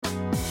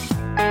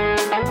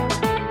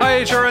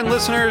HRN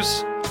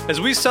listeners.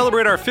 As we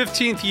celebrate our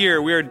 15th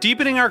year, we are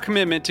deepening our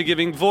commitment to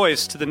giving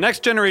voice to the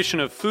next generation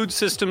of food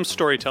systems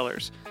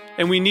storytellers,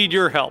 and we need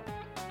your help.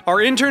 Our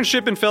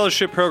internship and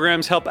fellowship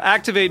programs help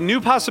activate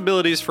new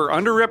possibilities for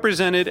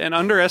underrepresented and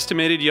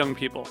underestimated young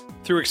people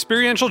through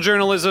experiential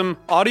journalism,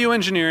 audio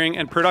engineering,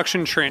 and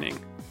production training.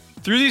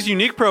 Through these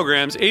unique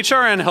programs,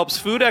 HRN helps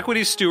food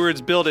equity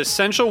stewards build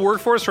essential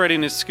workforce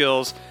readiness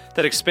skills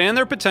that expand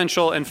their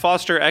potential and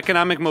foster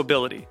economic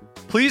mobility.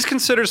 Please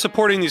consider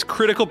supporting these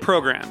critical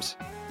programs.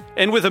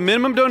 And with a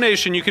minimum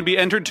donation, you can be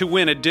entered to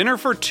win a dinner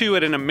for two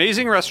at an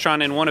amazing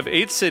restaurant in one of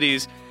 8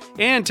 cities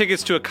and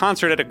tickets to a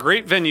concert at a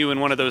great venue in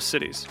one of those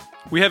cities.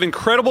 We have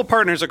incredible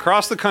partners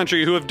across the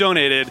country who have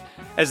donated,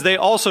 as they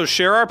also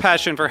share our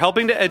passion for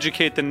helping to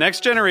educate the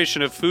next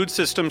generation of food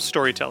systems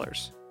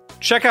storytellers.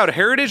 Check out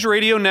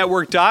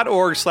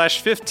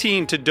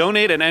heritageradionetwork.org/15 to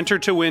donate and enter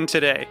to win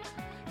today.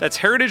 That's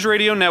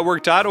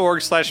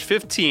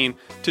heritageradionetwork.org/15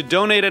 to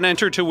donate and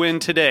enter to win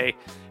today.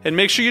 And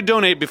make sure you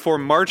donate before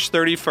March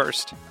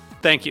 31st.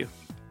 Thank you.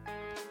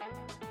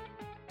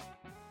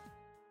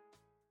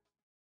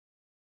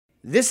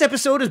 This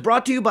episode is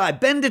brought to you by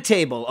Bend to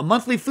Table, a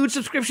monthly food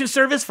subscription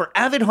service for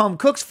avid home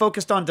cooks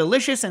focused on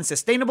delicious and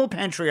sustainable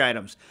pantry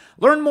items.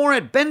 Learn more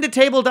at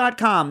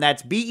bendtotable.com.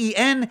 That's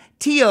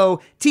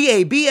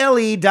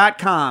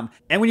BENTOTABLE.com.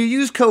 And when you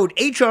use code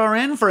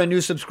HRN for a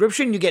new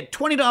subscription, you get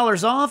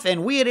 $20 off,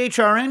 and we at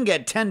HRN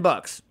get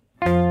 $10.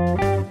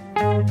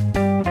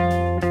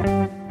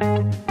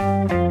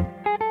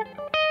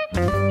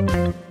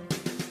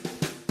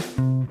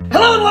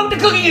 Hello and welcome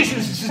to Cooking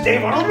Issues. This is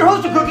Dave Arnold, your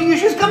host of Cooking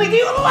Issues, coming to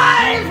you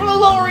live from the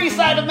Lower East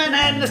Side of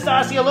Manhattan.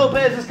 Nastasia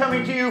Lopez is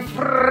coming to you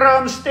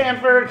from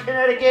Stamford,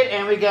 Connecticut,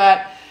 and we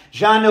got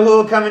Jean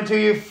Nahul coming to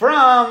you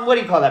from, what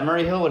do you call that,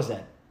 Murray Hill? What is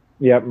that?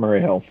 Yep,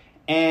 Murray Hill.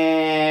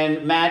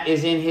 And Matt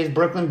is in his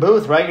Brooklyn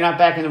booth, right? You're not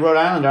back in the Rhode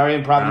Island, are you,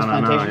 in Providence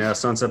Plantation? No, yeah,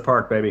 Sunset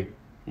Park, baby.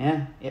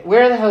 Yeah.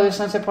 Where the hell is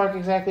Sunset Park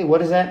exactly?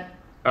 What is that?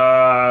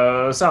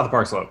 South of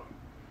Park Slope.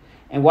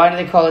 And why do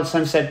they call it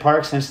Sunset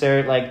Park? Since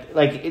they're like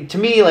to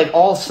me, like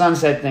all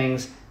sunset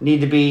things need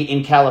to be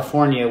in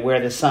California where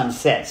the sun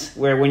sets.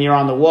 Where when you're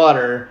on the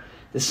water,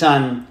 the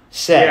sun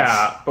sets.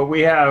 Yeah, but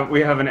we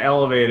have an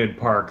elevated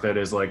park that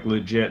is like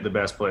legit the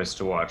best place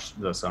to watch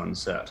the sun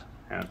set.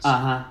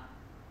 I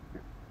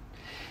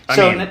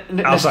mean,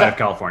 outside of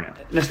California.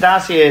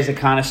 Nastasia is a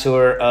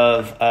connoisseur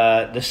of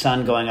the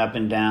sun going up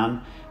and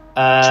down.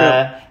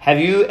 Have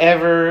you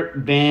ever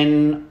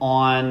been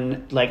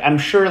on, like, I'm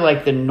sure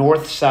like the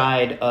north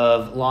side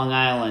of Long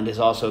Island is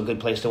also a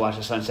good place to watch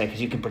the sunset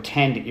because you can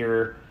pretend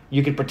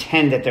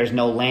that there's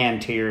no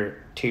land to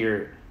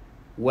your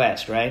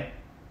west, right?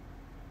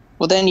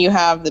 Well, then you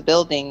have the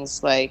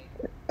buildings like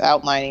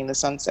outlining the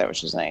sunset,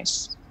 which is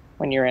nice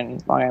when you're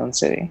in Long Island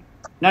City.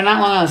 No,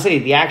 not Long Island City,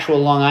 the actual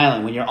Long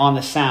Island. When you're on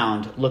the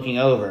Sound looking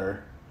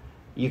over,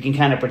 you can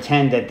kind of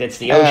pretend that it's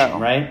the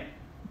ocean, right?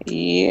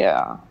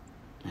 Yeah.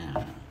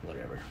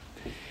 Whatever.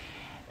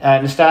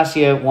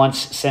 Nastasia once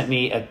sent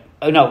me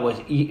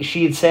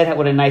she had said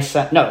what a nice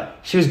sun. No,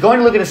 she was going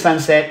to look at a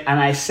sunset, and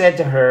I said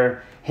to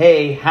her,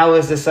 "Hey, how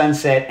is the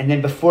sunset?" And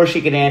then before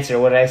she could answer,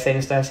 what did I say,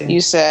 Nastasia? You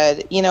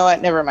said, "You know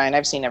what? Never mind.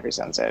 I've seen every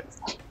sunset."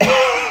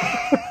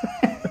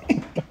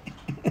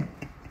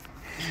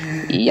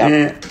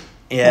 Yep.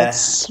 Yeah.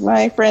 That's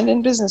my friend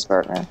and business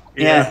partner.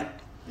 Yeah.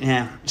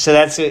 So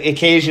that's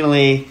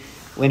occasionally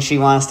when she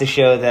wants to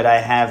show that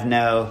I have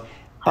no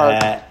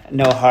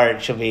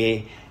heart.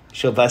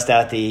 She'll bust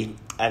out the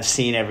 "I've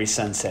seen every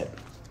sunset."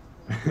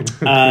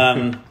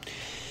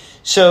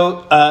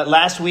 So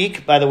last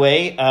week, by the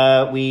way,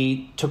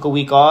 we took a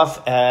week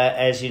off.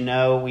 As you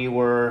know, we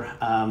were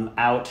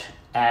out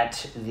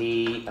at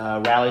the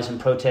rallies and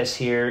protests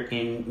here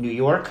in New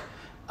York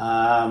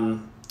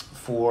in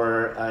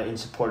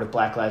support of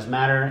Black Lives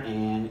Matter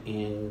and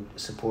in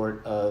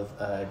support of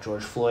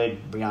George Floyd,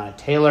 Breonna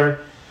Taylor,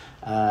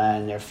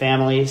 and their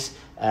families.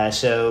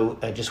 So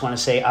I just want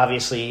to say,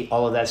 obviously,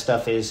 all of that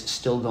stuff is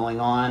still going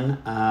on.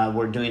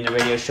 We're doing the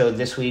radio show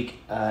this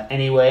week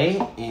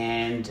anyway,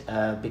 and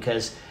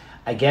because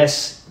I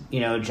guess,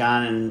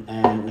 John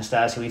and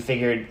Nastasia, we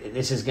figured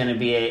this is going to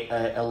be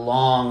a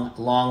long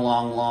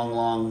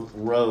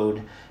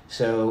road.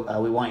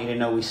 So we want you to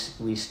know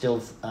we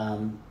still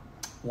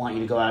want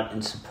you to go out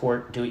and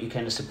do what you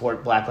can to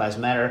support Black Lives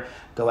Matter.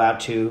 Go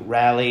out to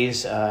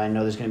rallies. I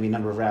know there's going to be a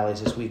number of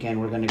rallies this weekend.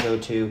 We're going to go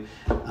to...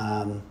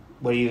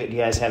 do you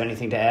guys have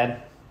anything to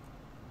add?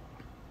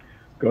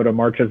 Go to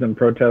marches and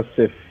protests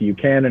if you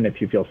can, and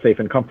if you feel safe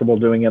and comfortable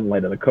doing it in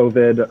light of the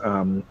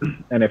COVID.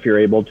 And if you're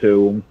able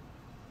to,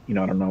 I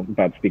don't know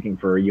about speaking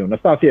for you and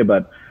Nastasia,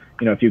 but,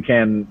 if you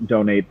can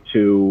donate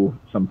to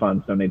some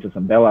funds, donate to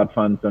some bailout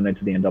funds, donate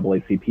to the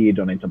NAACP,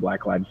 donate to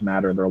Black Lives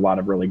Matter. There are a lot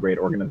of really great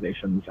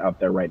organizations out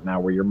there right now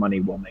where your money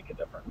will make a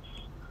difference.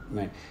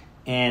 Right.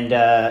 And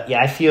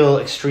I feel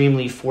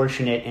extremely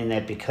fortunate in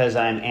that because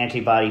I'm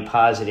antibody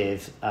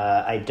positive,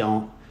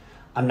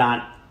 I'm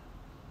not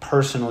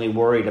personally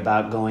worried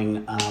about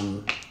going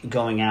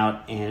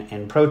out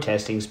and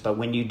protesting. But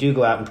when you do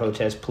go out and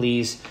protest,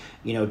 please,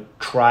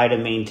 try to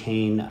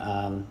maintain.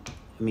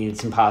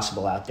 It's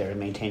impossible out there to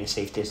maintain a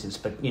safe distance,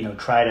 but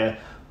try to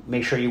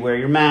make sure you wear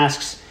your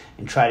masks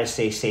and try to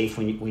stay safe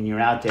when you're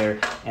out there.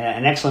 And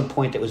an excellent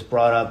point that was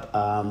brought up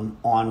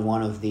on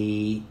one of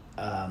the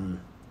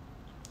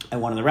at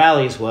one of the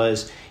rallies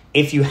was,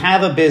 if you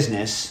have a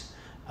business,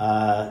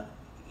 try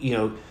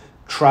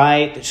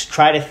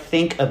to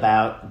think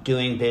about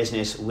doing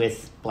business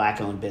with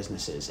Black-owned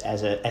businesses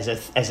as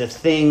a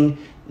thing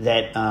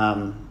that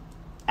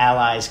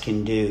allies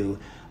can do.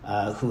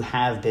 Who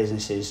have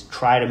businesses,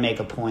 try to make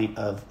a point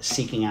of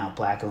seeking out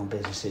Black-owned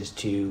businesses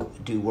to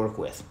do work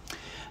with.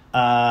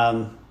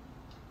 What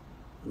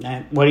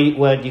do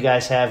you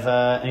guys have?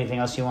 Anything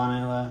else you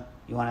want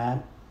to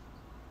add?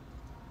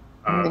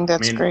 I think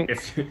that's great.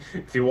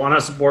 If you want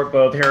to support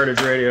both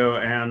Heritage Radio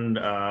and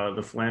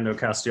the Philando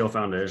Castile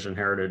Foundation,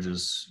 Heritage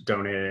is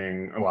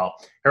donating. Well,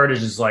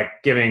 Heritage is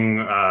giving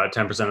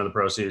 10% of the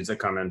proceeds that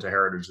come into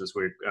Heritage this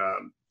week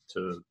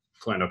to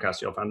Philando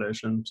Castile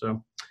Foundation.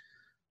 So.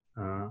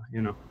 I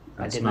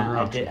did not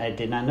know that. I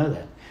did not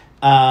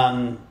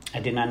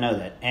know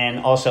that. And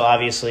also,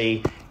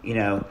 obviously, in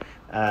a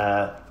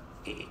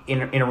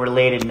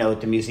related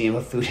note, the Museum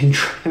of Food and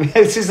Drink.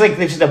 This is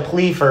a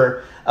plea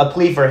for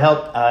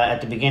help at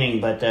the beginning,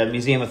 but the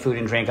Museum of Food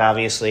and Drink,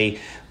 obviously,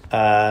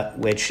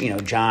 which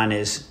John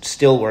is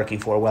still working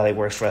for while he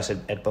works for us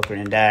at Booker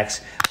and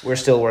Dax. We're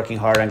still working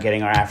hard on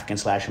getting our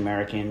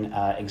African/American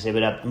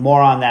exhibit up.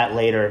 More on that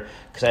later,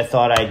 because I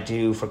thought I'd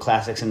do for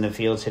Classics in the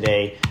Field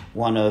today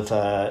one of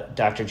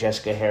Dr.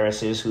 Jessica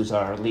Harris's, who's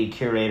our lead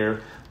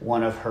curator,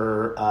 one of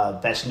her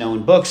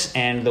best-known books,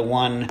 and the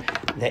one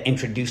that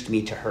introduced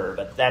me to her.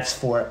 But that's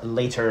for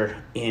later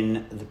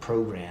in the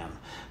program.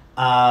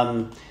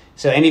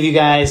 So any of you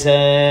guys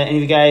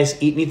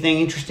eat anything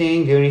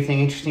interesting, do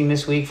anything interesting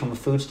this week from a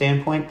food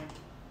standpoint?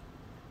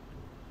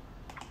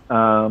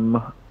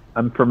 I'm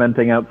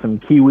fermenting out some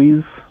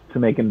kiwis to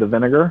make into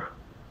vinegar.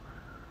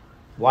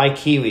 Why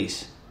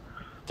kiwis?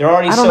 They're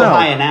already so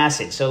high in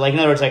acid. So in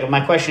other words,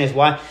 my question is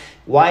why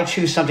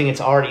choose something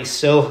that's already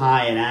so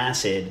high in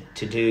acid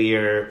to do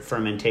your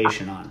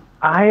fermentation on?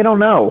 I don't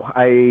know.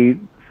 I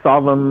saw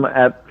them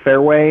at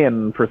Fairway,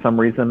 and for some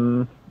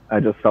reason I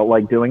just felt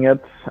like doing it.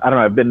 I don't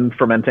know. I've been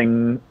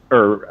fermenting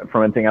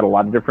out a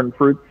lot of different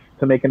fruits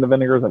to make into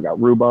vinegars. I've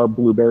got rhubarb,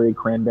 blueberry,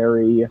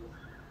 cranberry,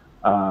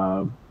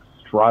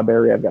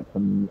 strawberry. I've got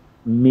some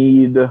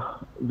mead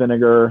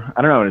vinegar.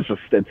 I don't know.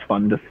 It's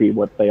fun to see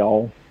what they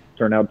all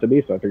turn out to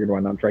be. So I figured,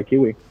 why not try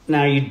kiwi?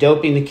 Now, are you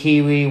doping the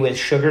kiwi with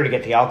sugar to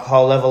get the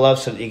alcohol level up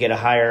so that you get a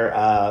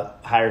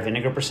higher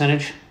vinegar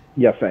percentage?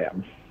 Yes, I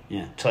am.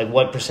 Yeah. So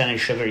what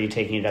percentage sugar are you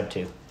taking it up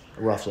to,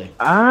 roughly?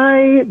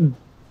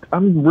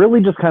 I'm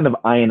really just kind of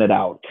eyeing it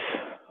out.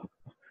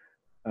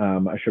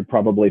 I should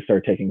probably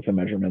start taking some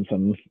measurements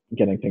and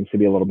getting things to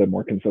be a little bit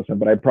more consistent,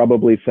 but I'd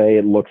probably say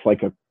it looks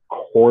like a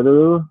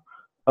quarter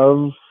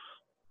of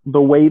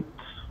the weight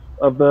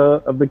of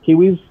the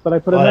kiwis that I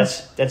put in there.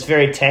 That's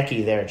very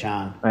techie there,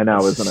 John. I know,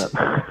 isn't it?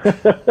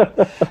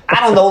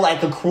 I don't know,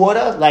 like a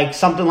quarter? Like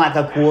something like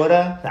a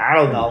quarter? I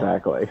don't know.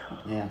 Exactly.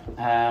 Yeah.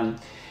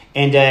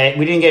 And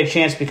we didn't get a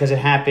chance because it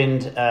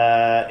happened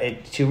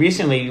too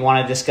recently. You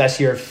want to discuss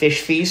your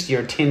fish feast,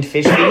 your tinned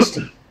fish feast?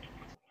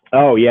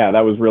 Oh, yeah,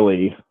 that was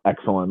really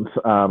excellent.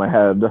 I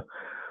had one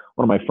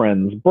of my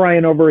friends,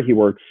 Brian, over. He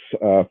works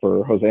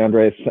for Jose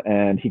Andres,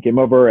 and he came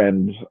over,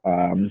 and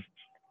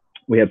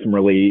we had some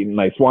really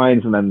nice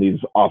wines and then these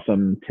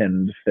awesome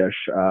tinned fish.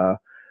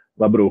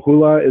 La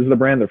Brujula is the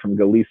brand. They're from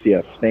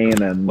Galicia,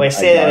 Spain. And wait,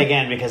 say that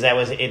again, because that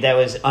was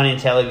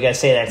unintelligible. You got to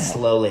say that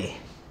slowly.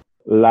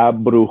 La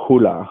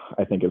Brujula,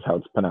 I think is how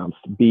it's pronounced.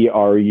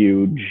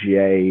 Brujula.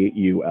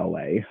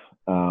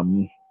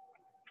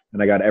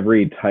 And I got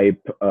every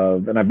type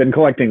of, and I've been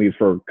collecting these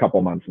for a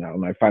couple months now,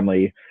 and I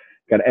finally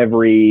got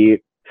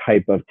every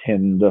type of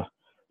tinned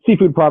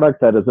seafood product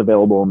that is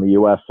available in the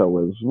U.S. So it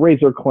was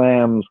razor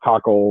clams,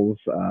 cockles,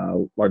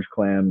 large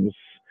clams,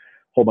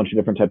 a whole bunch of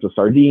different types of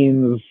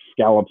sardines,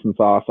 scallops and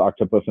sauce,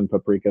 octopus and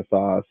paprika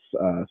sauce,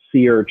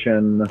 sea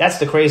urchin. That's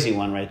the crazy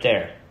one right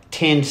there.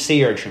 Tinned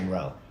sea urchin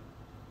roe.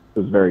 It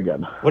was very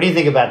good. What do you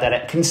think about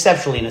that?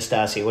 Conceptually,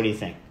 Nastasia, what do you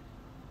think?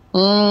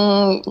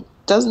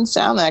 Doesn't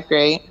sound that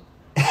great.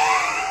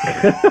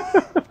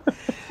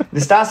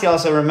 Nastasia,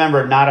 also,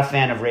 remember, not a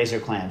fan of razor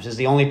clams. Is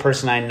the only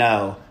person I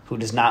know who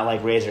does not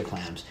like razor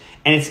clams.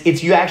 And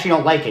it's you actually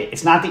don't like it.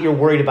 It's not that you're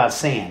worried about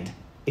sand.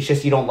 It's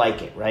just you don't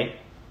like it, right?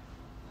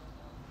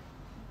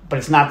 But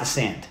it's not the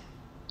sand.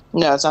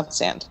 No, it's not the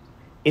sand.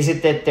 Is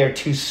it that they're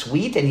too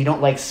sweet and you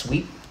don't like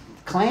sweet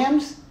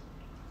clams?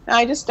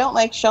 I just don't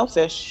like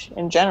shellfish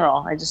in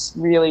general. I just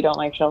really don't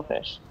like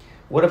shellfish.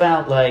 What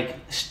about like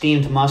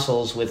steamed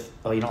mussels with,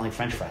 oh, you don't like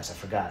French fries? I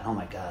forgot. Oh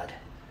my God.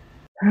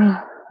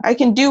 I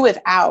can do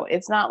without.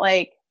 It's not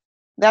like,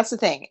 that's the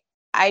thing.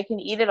 I can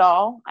eat it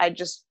all.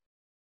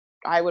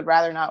 I would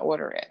rather not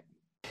order it.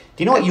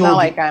 Do you know what it's not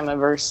like I'm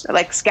averse.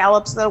 Like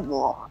scallops though.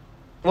 Whoa.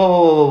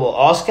 Whoa.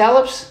 All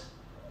scallops?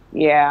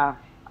 Yeah.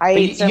 I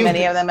But ate so you've many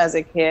been- of them as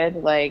a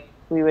kid. Like,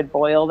 we would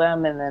boil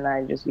them and then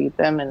I just eat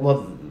them. And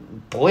Well,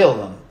 boil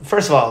them.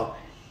 First of all,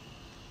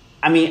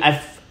 I mean,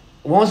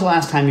 when was the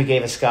last time you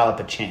gave a scallop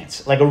a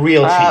chance? Like a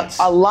real chance?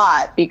 a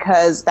lot,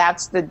 because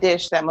that's the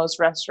dish that most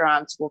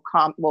restaurants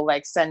will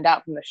like send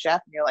out from the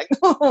chef, and you're like,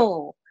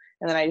 no,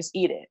 and then I just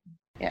eat it.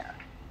 Yeah.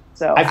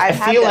 So I've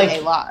had them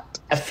a lot.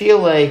 I feel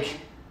like,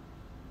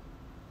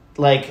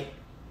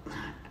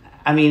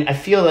 I mean, I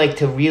feel like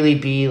to really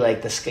be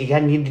like you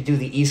need to do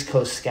the East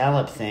Coast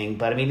scallop thing.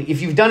 But I mean,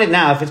 if you've done it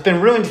now, if it's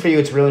been ruined for you,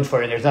 it's ruined for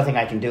you. And there's nothing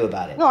I can do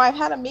about it. No, I've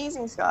had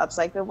amazing scallops,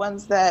 like the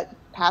ones that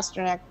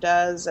Pasternak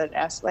does at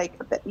S. Like,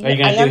 are you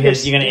gonna do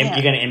his? You're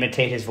gonna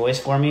imitate his voice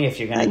for me? If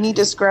you're gonna, I need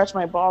to scratch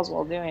my balls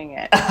while doing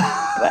it.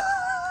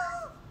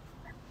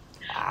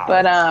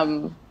 but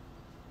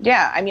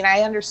yeah, I mean,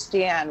 I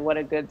understand what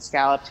a good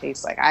scallop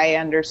tastes like. I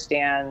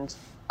understand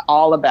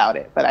all about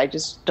it, but I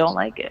just don't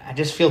like it. I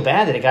just feel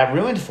bad that it got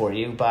ruined for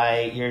you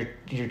by your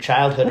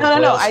childhood.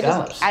 No.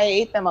 Scallops. I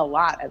ate them a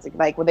lot as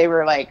like when they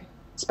were like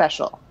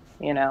special,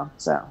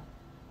 So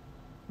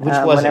which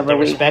was it? They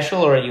were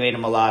special, or you ate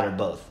them a lot, or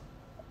both?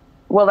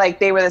 Well, like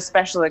they were the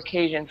special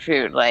occasion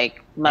food,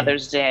 like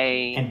Mother's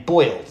Day and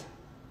boiled.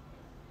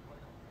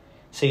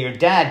 So your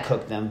dad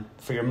cooked them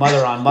for your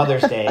mother on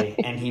Mother's Day,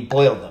 and he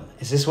boiled them.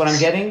 Is this what I'm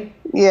getting?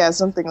 Yeah,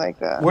 something like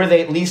that. Were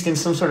they at least in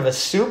some sort of a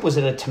soup? Was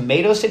it a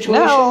tomato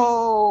situation?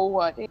 No.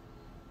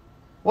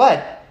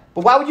 What?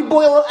 But why would you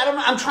boil? I don't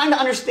know. I'm trying to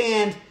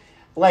understand.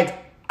 Like,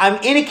 I'm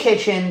in a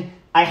kitchen.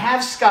 I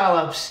have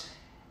scallops,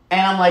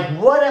 and I'm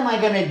like, what am I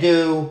gonna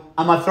do?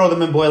 I'm gonna throw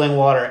them in boiling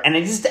water, and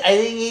this is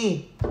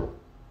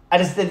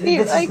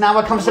not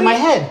what comes to my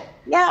head.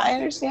 Yeah, I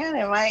understand.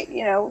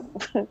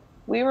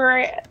 We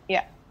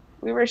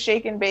were a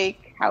shake and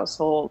bake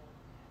household.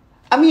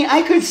 I mean,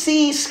 I could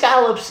see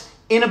scallops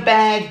in a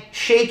bag,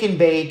 shake and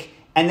bake,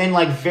 and then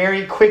like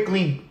very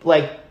quickly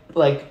like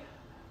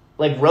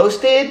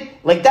roasted.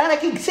 Like that I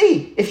could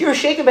see. If you're a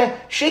shake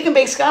and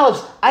bake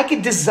scallops, I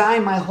could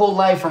design my whole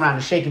life around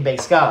a shake and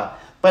bake scallop.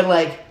 But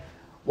like,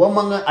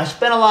 I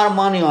spent a lot of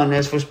money on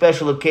this for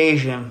special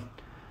occasion.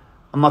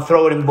 I'm gonna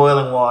throw it in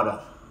boiling water.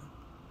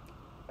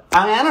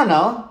 I mean, I don't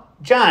know.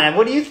 John,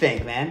 what do you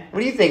think, man? What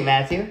do you think,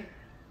 Matthew?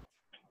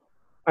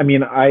 I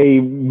mean, I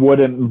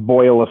wouldn't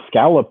boil a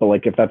scallop, but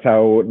like if that's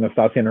how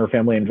Nastasia and her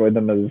family enjoyed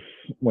them as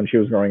when she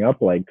was growing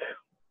up, like,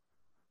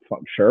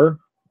 sure.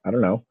 I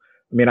don't know.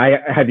 I mean,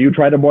 have you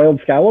tried a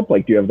boiled scallop?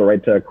 Like, do you have the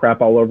right to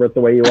crap all over it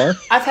the way you are?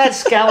 I've had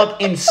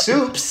scallop in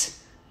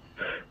soups.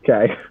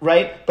 Okay.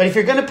 Right? But if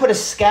you're going to put a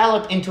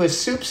scallop into a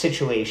soup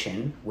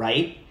situation,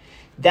 right?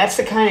 That's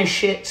the kind of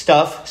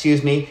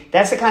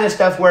that's the kind of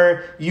stuff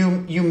where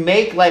you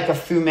make like a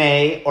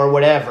fumet or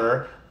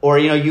whatever, or,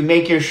 you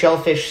make your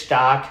shellfish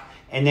stock,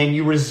 and then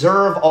you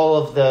reserve all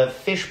of the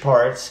fish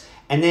parts,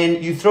 and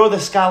then you throw the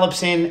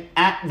scallops in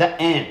at the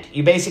end.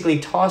 You basically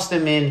toss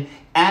them in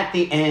at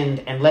the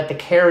end and let the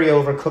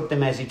carryover cook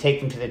them as you take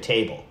them to the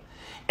table.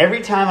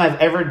 Every time I've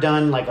ever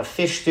done like a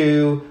fish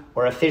stew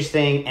or a fish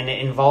thing and it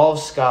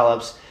involves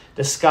scallops,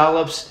 the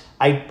scallops,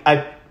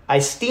 I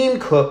steam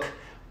cook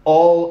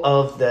all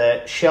of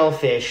the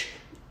shellfish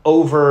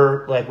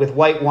over, like with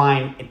white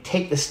wine, and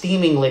take the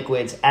steaming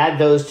liquids, add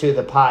those to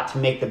the pot to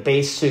make the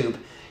base soup,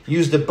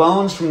 use the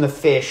bones from the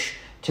fish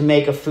to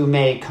make a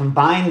fumet,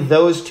 combine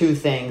those two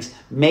things,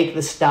 make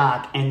the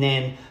stock, and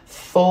then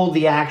fold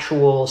the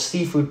actual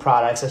seafood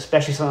products,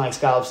 especially something like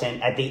scallops,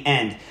 in at the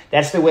end.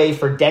 That's the way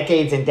for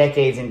decades and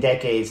decades and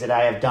decades that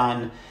I have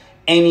done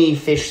any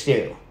fish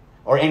stew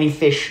or any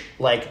fish,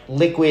 like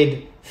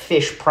liquid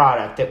fish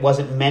product that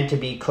wasn't meant to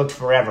be cooked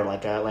forever.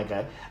 Like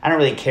a I don't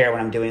really care what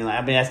I'm doing.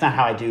 I mean, that's not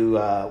how I do,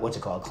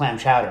 clam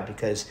chowder,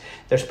 because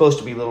they're supposed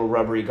to be little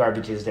rubbery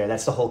garbages there.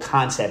 That's the whole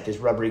concept, is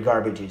rubbery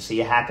garbages. So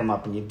you hack them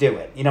up and you do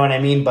it. You know what I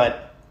mean?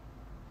 But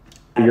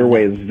your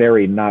way is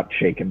very not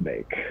shake and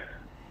bake.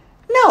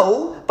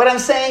 No, but I'm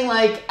saying,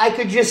 like, I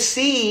could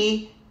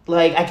see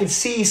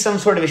some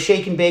sort of a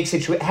shake and bake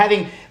situation.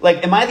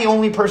 Am I the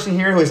only person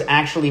here who has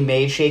actually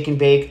made shake and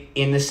bake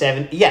in the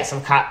 70s? Yes,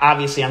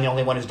 obviously I'm the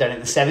only one who's done it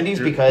in the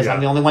 70s because I'm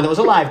the only one that was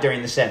alive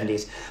during the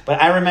 70s.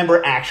 But I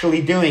remember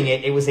actually doing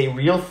it. It was a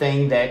real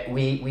thing that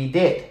we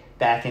did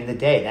back in the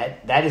day.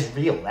 That is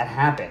real. That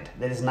happened.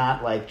 That is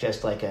not like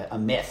just like a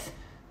myth,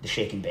 the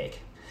shake and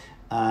bake.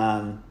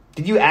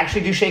 Did you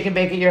actually do shake and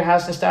bake at your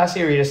house,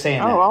 Nastasia, or are you just saying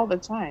that? Oh, all the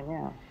time,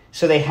 yeah.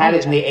 So they had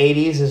it in the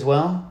 80s as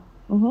well?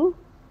 Mm-hmm.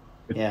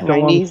 Yeah.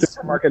 Still on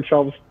supermarket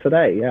shelves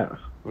today, yeah.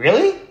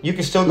 Really? You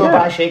can still go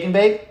buy shake and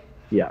bake?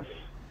 Yes.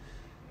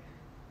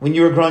 When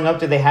you were growing up,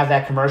 did they have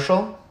that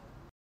commercial?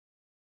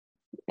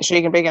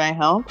 Shake and bake and I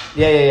help?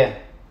 Yeah.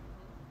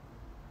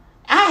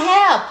 I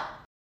help!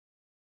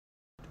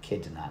 The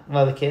kid did not.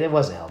 Well, it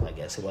was a help, I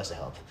guess. It was a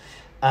help.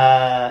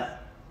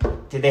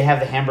 Did they have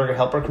the Hamburger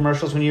Helper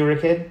commercials when you were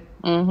a kid?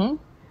 Mm-hmm.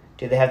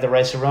 Did they have the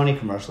Rice-A-Roni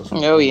commercials?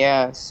 Oh,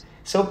 yes.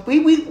 So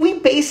we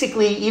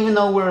basically, even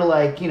though we're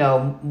like,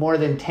 more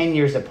than 10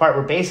 years apart,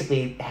 we're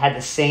basically had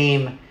the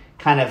same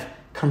kind of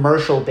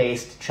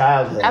commercial-based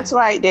childhood. That's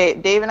why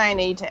Dave and I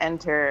need to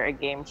enter a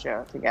game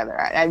show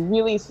together. I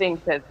really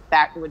think that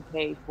would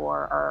pay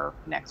for our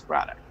next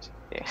product,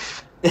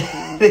 Dave.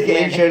 The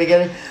game show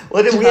together.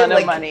 Well, we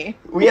have money.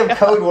 We have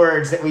code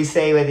words that we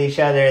say with each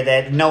other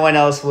that no one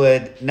else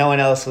would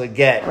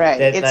get. Right.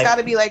 It's got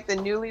to be like the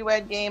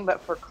Newlywed Game,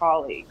 but for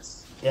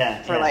colleagues.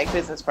 Yeah. For like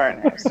business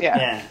partners.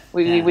 Yeah.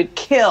 We would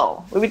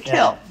kill. We would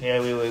kill.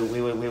 Yeah. We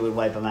would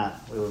wipe them out.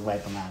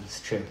 It's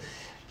true.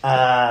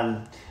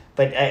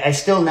 But I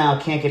still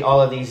now can't get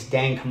all of these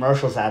dang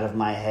commercials out of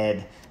my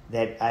head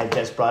that I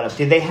just brought up.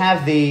 Did they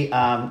have the,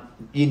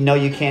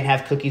 you can't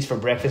have cookies for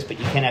breakfast, but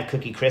you can have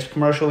Cookie Crisp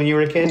commercial when you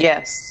were a kid?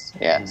 Yes.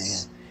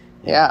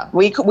 Yeah.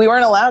 We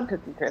weren't allowed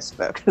Cookie Crisp,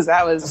 though, because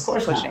that was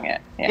pushing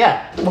it.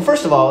 Yeah. Well,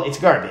 first of all, it's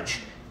garbage,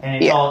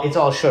 and it's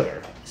all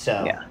sugar.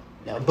 So,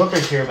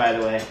 Booker's here, by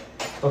the way.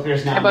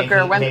 Booker's now. Hey,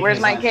 Booker,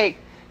 where's my cake?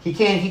 He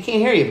can't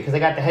hear you because I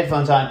got the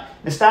headphones on.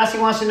 Nastasia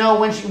wants to know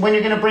when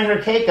you're going to bring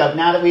her cake up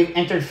now that we've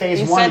entered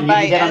phase 1 and you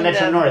can get on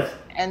Metro North.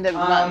 End of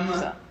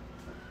month.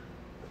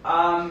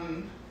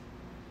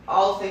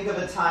 I'll think of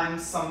a time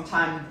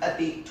sometime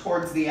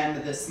towards the end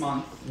of this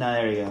month. No,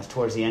 there you go.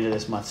 Towards the end of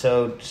this month.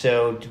 So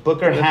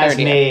Booker has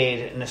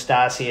made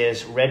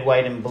Nastasia's red,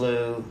 white, and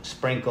blue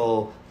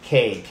sprinkle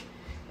cake.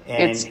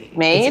 And it's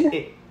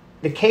made?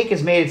 The cake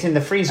is made. It's in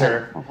the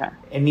freezer. Oh, okay.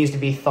 It needs to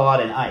be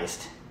thawed and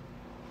iced.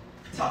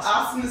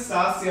 Ask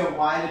Nastasia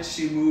why did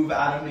she move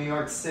out of New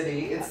York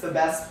City? It's the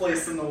best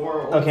place in the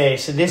world. Okay,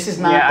 so this is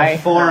not the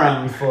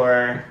forum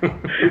for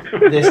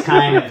this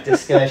kind of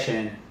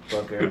discussion,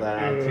 Booker, but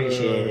I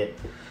appreciate it.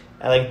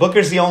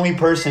 Booker's the only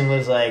person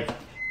who's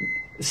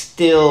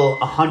still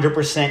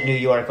 100% New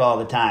York all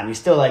the time. He's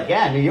still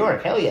New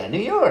York, hell yeah, New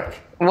York.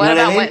 What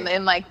about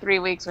in 3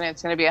 weeks when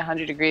it's going to be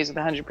 100 degrees with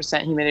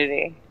 100%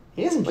 humidity?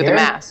 He doesn't care. With a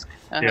mask.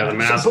 Uh-huh. Yeah, the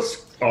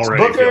masks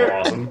already feel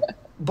awesome.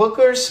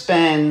 Booker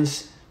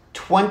spends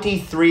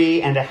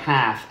 23 and a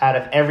half out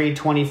of every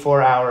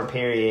 24-hour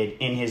period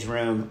in his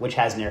room, which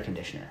has an air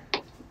conditioner.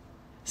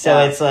 So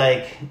it's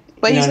But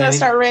he's going to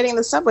start riding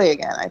the subway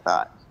again, I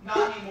thought.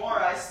 Not anymore.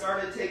 I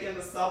started taking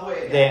the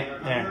subway again.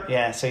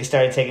 Yeah, so he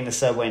started taking the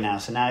subway now.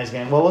 So now he's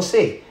going to... Well, we'll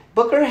see.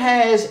 Booker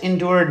has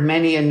endured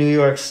many a New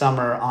York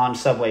summer on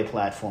subway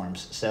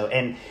platforms. So,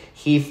 and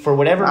he, for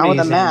whatever reason... with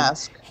a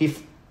mask.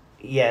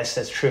 Yes,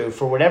 that's true.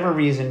 For whatever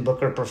reason,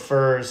 Booker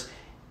prefers,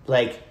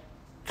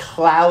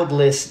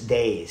 cloudless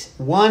days.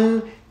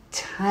 One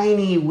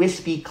tiny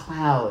wispy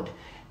cloud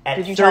at 32,000 feet.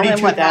 Did you tell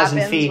him what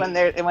happens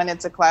when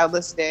it's a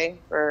cloudless day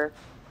for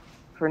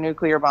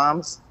nuclear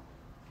bombs?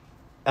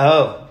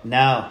 Oh,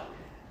 no.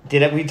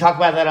 Did we talk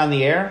about that on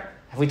the air?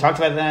 Have we talked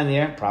about that on the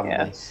air? Probably.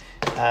 Yes.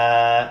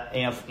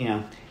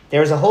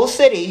 There was a whole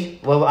city.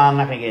 Well, I'm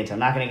not going to get into. I'm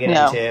not going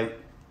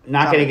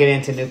to get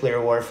into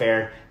nuclear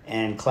warfare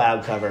and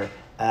cloud cover.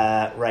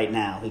 Right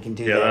now, we can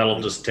do that. Yeah, that'll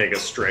just take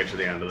us straight to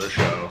the end of the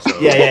show. So.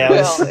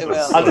 It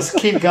will. I'll just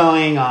keep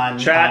going on.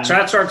 Chat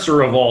starts to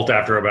revolt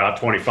after about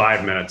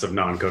 25 minutes of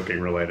non-cooking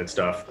related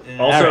stuff.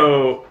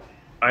 Also,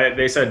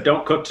 they said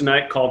don't cook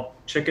tonight. Called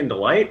Chicken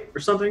Delight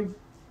or something.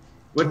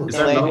 Is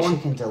that another one?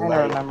 Chicken Delight.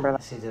 I don't remember.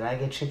 See, did I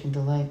get Chicken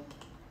Delight?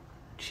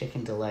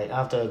 Chicken Delight. I'll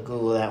have to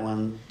Google that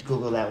one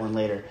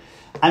later.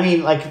 I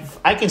mean,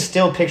 I can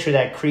still picture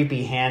that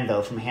creepy hand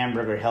though from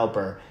Hamburger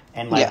Helper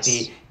and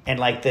the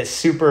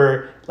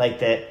super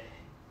that.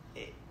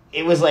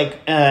 It was I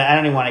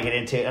don't even want to get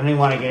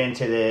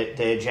into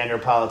the gender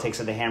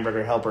politics of the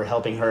Hamburger Helper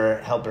help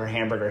her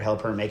hamburger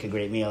help her make a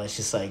great meal. It's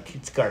just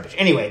it's garbage.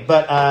 Anyway,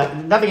 but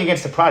nothing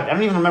against the product. I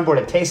don't even remember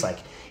what it tastes like.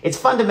 It's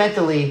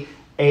fundamentally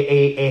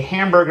a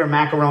hamburger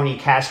macaroni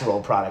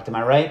casserole product. Am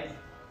I right?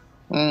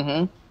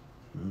 Mm-hmm.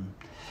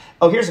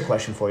 Oh, here's a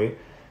question for you.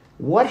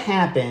 What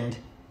happened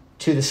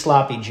to the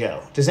Sloppy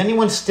Joe? Does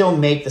anyone still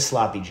make the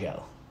Sloppy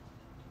Joe?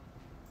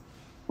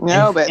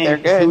 No, but they're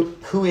good.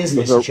 Who is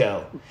this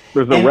Joe?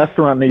 There's a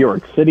restaurant in New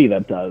York City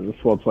that does.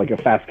 Well, it's like a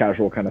fast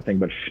casual kind of thing,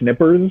 but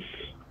Schnippers,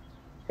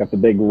 got the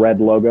big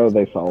red logo.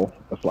 They sell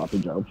a Sloppy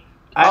Joe.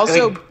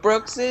 Also,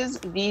 Brooks's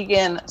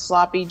vegan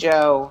Sloppy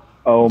Joe.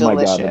 Oh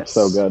delicious. My God, it's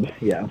so good.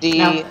 Yeah.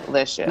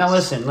 Delicious. Now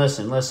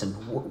listen.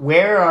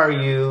 Where are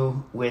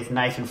you with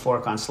knife and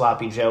fork on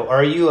Sloppy Joe? Or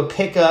are you a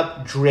pick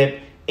up, drip,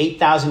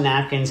 8,000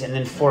 napkins, and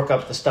then fork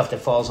up the stuff that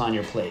falls on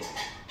your plate?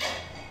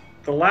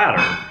 The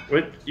latter.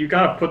 You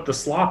got to put the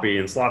sloppy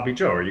in Sloppy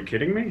Joe. Are you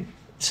kidding me?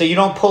 So you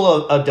don't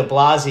pull a de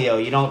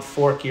Blasio. You don't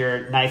fork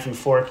your knife and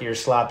fork your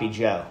Sloppy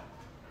Joe.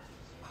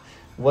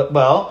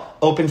 Well,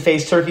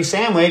 open-faced turkey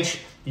sandwich,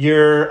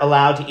 you're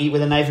allowed to eat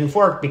with a knife and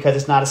fork because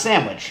it's not a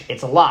sandwich.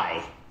 It's a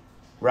lie,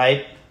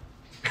 right?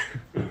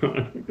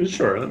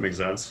 Sure, that makes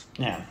sense.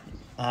 Yeah.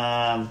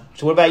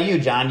 So what about you,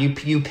 John?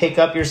 You pick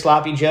up your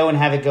Sloppy Joe and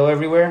have it go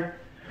everywhere?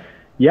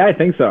 Yeah, I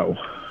think so.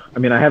 I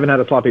mean, I haven't had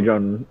a Sloppy Joe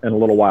in a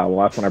little while. The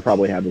last one I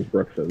probably had was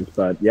Brooks's,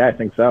 but yeah, I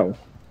think so.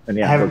 And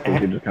yeah,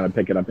 Brooks's, you just kind of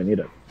pick it up and eat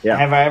it. Yeah.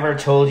 Have I ever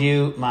told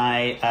you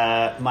my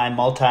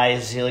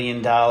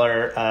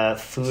multi-zillion-dollar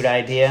food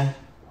idea?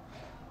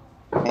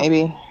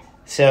 Maybe.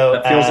 So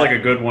that feels like a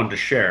good one to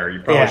share.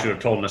 You probably should have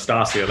told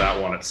Nastasia that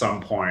one at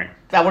some point.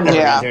 That we're never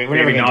going to do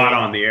it. Maybe not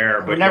on the air,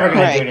 but we're never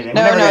going to do anything.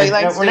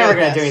 We're never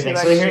going to do anything.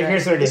 So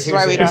here's what it is. This is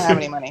why we don't have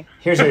any money.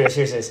 Here's what it is.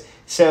 Here's this.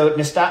 So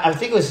I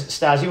think it was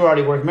Stas. You were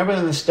already working. Remember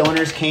when the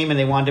stoners came and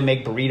they wanted to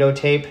make burrito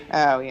tape?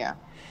 Oh yeah.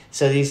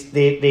 So these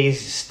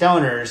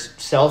stoners,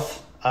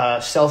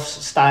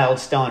 self-styled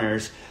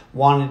stoners,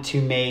 wanted to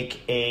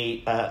make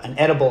an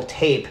edible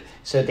tape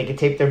so that they could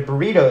tape their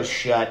burritos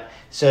shut,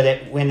 so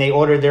that when they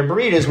ordered their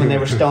burritos, when they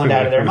were stoned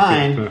out of their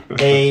mind,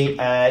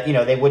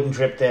 they wouldn't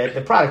drip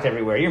the product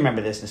everywhere. You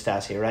remember this,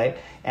 Nastasia, right?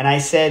 And I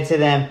said to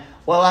them,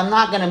 well, I'm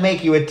not going to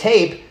make you a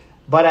tape,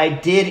 but I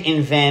did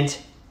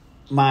invent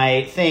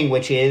my thing,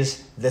 which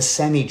is the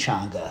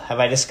semichanga. Have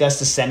I discussed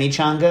the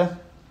semichanga?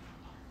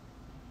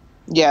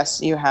 Yes,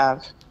 you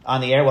have.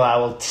 On the air? Well, I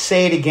will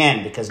say it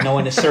again because no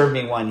one has served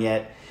me one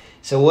yet.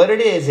 So what it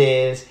is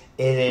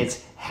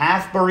it's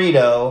half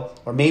burrito,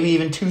 or maybe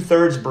even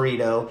 2/3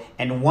 burrito,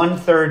 and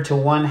 1/3 to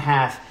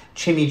 1/2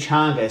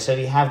 chimichanga. So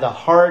you have the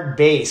hard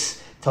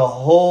base to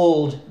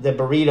hold the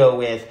burrito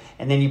with,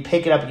 and then you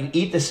pick it up, you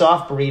eat the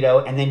soft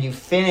burrito, and then you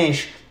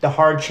finish the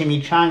hard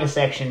chimichanga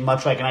section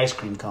much like an ice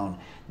cream cone.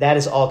 That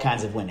is all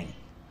kinds of winning.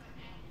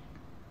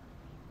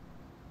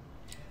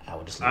 I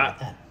would just leave it at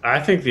that. I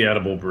think the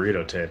edible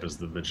burrito tape is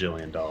the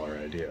bajillion-dollar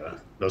idea.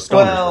 Those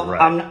stoners were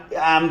right.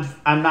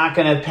 I'm not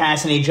going to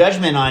pass any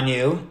judgment on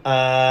you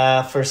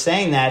for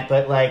saying that,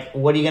 but like,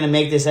 what are you going to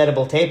make this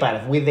edible tape out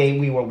of?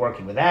 We were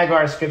working with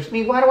agar strips. I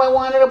mean, why do I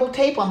want edible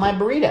tape on my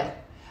burrito?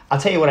 I'll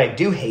tell you what I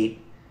do hate.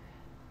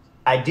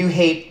 I do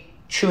hate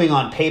chewing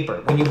on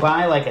paper. When you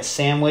buy like a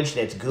sandwich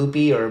that's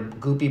goopy or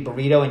goopy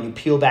burrito and you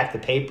peel back the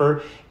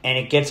paper and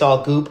it gets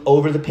all goop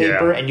over the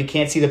paper and you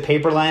can't see the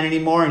paper line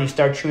anymore and you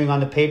start chewing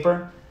on the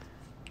paper,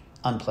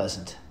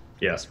 unpleasant.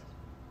 Yes.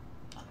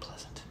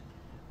 Unpleasant.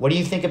 What do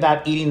you think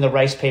about eating the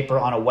rice paper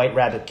on a White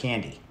Rabbit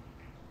candy?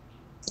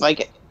 Like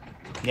it.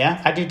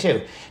 Yeah, I do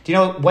too. Do you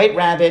know White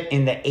Rabbit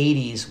in the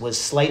 80s was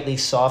slightly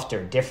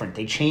softer, different.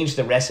 They changed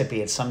the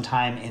recipe at some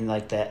time in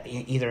like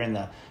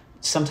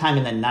sometime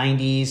in the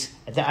 90s.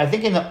 I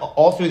think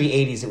all through the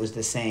 80s it was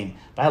the same.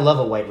 But I love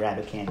a White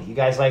Rabbit candy. You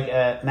guys like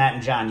Matt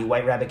and John, you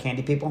White Rabbit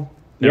candy people?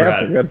 Never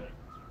had it. Good.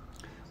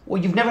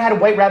 Well, you've never had a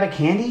White Rabbit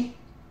candy?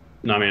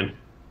 No, man.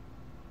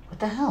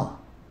 What the hell?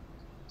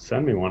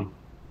 Send me one.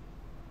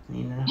 I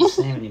mean, they're not the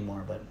same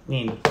anymore, but I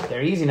mean,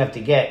 they're easy enough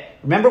to get.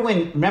 Remember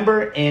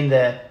in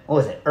the, what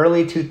was it,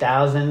 early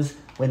 2000s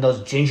when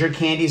those ginger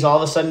candies all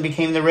of a sudden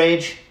became the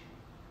rage?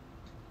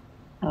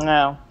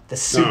 No. The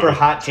super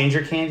hot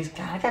ginger candies?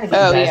 God, I gotta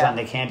get you guys on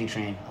the candy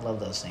train. I love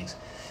those things.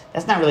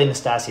 That's not really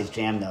Nastasia's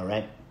jam though,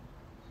 right?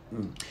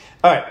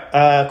 All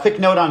right, quick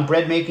note on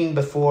bread making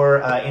before,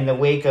 in the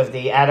wake of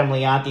the Adam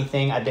Leonti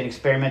thing, I've been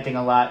experimenting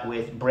a lot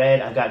with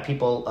bread. I've got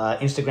people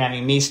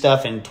Instagramming me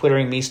stuff and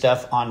Twittering me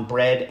stuff on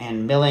bread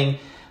and milling.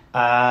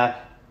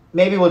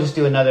 Maybe we'll just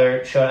do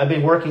another show. I've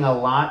been working a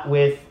lot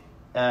with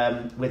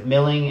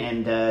milling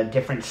and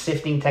different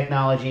sifting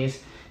technologies,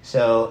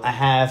 so I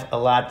have a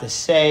lot to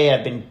say.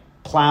 I've been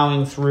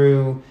plowing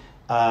through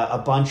a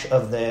bunch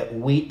of the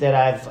wheat that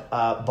I've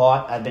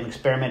bought. I've been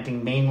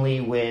experimenting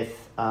mainly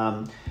with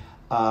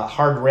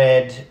hard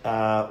red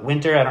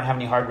winter. I don't have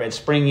any hard red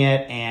spring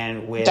yet,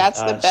 and with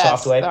that's the best.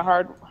 Soft white. The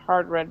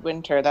hard red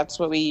winter. That's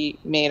what we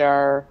made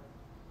our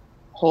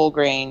whole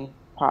grain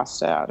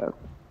pasta out of.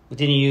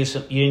 Didn't you use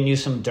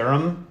some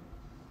durum?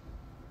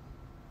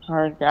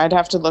 I'd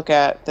have to look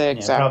at the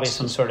exact. Probably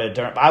some sort of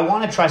durum. I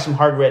want to try some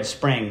hard red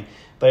spring,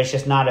 but it's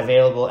just not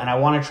available, and I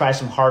want to try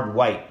some hard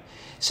white.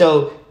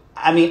 So,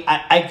 I mean,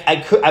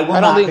 I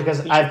will not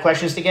because I have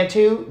questions to get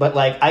to, but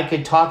like I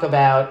could talk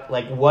about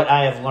like what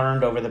I have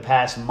learned over the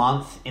past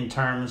month in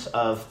terms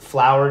of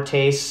flour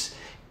tastes,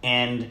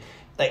 and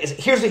like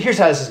here's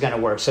how this is going to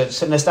work. So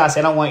Nastasia,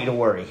 I don't want you to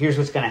worry. Here's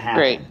what's going to happen.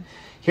 Great.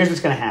 Here's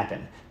what's going to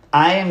happen.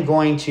 I am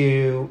going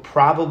to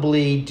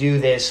probably do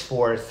this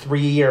for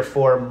 3 or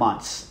 4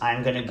 months.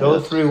 I'm going to go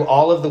through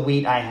all of the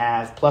wheat I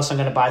have, plus I'm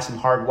going to buy some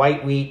hard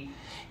white wheat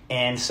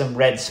and some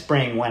red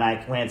spring when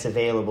it's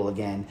available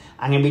again.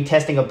 I'm going to be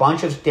testing a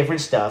bunch of different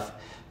stuff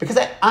because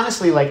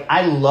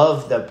I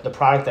love the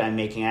product that I'm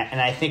making and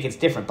I think it's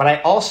different. But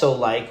I also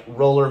like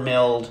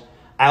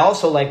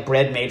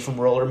bread made from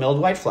roller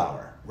milled white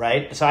flour,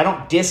 right? So I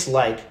don't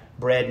dislike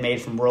bread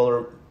made from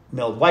roller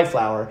milled white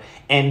flour,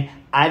 and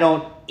I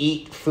don't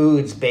eat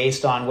foods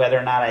based on whether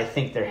or not I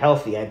think they're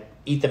healthy. I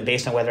eat them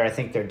based on whether I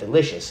think they're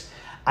delicious.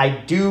 I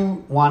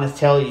do want to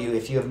tell you,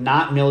 if you have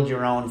not milled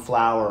your own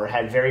flour or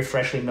had very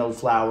freshly milled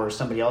flour or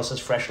somebody else's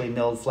freshly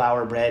milled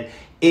flour bread,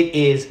 it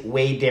is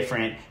way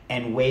different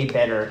and way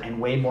better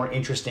and way more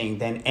interesting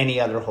than any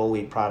other whole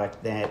wheat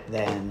product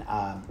than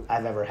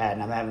I've ever had.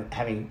 And I'm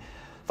having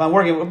fun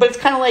working with it. But it's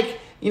kind of like,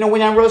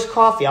 when I roast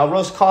coffee, I'll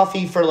roast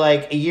coffee for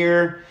like a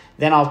year,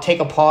 then I'll take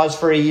a pause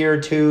for a year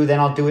or two, then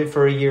I'll do it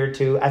for a year or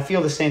two. I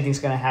feel the same thing's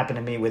going to happen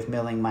to me with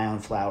milling my own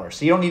flour.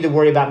 So you don't need to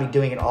worry about me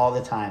doing it all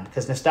the time,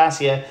 because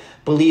Nastasia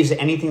believes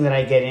that anything that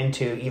I get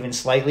into, even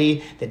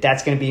slightly,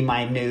 that's going to be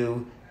my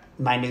new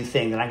my new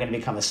thing, that I'm going to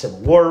become a Civil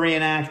War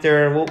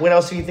reenactor. What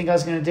else do you think I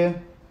was going to do?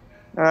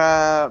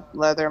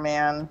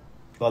 Leatherman.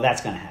 Well,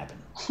 that's going to happen.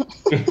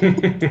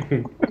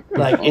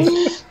 Like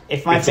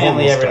if my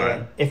family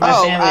ever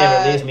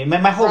leaves me,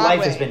 my whole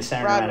life has been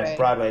centered around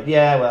Broadway.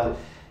 Yeah, well,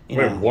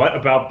 wait, what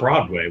about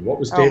Broadway? What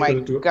was Dave? Oh my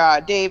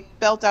God, Dave,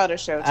 belt out a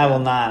show. I will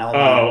not.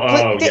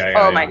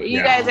 Oh my!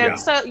 You guys are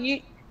so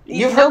you.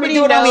 You've heard me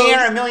do it on the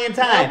air a million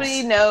times.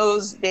 Nobody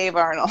knows Dave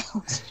Arnold.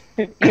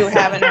 You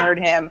haven't heard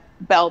him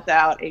belt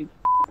out a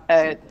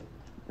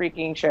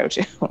freaking show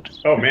tune.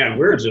 Oh man,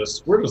 we're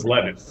just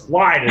letting it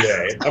fly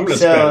today. I'm gonna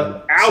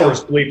spend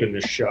hours bleeping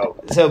this show.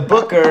 So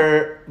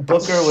Booker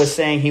was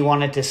saying he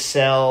wanted to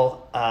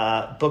sell.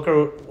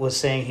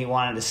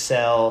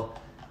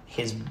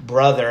 His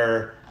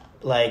brother,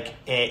 like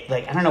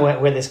I don't know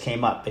where this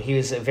came up, but he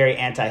was very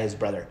anti his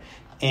brother.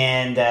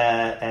 And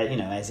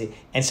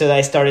and so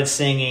I started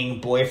singing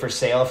 "Boy for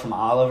Sale" from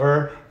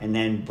Oliver, and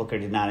then Booker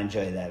did not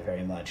enjoy that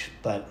very much.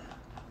 But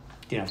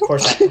of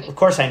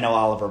course I know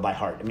Oliver by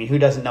heart. I mean, who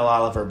doesn't know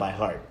Oliver by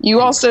heart?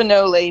 You also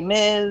know Les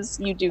Mis.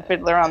 You do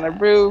Fiddler on the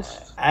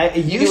Roof. I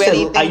used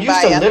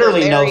to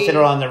literally know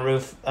Fiddler on the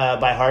Roof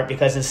by heart,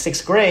 because in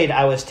 6th grade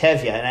I was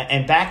Tevye,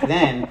 and back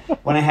then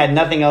when I had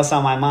nothing else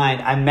on my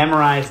mind, I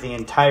memorized the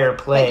entire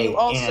play in a night. You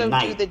also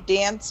do the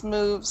dance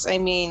moves. I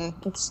mean,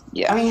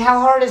 I mean, how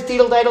hard is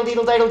Deedle Diddle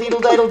Deedle Diddle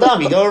Deedle Diddle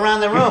Dum? You go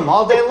around the room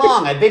all day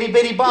long. I biddy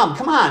biddy bum.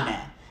 Come on,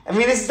 man. I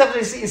mean, this is stuff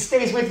that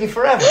stays with you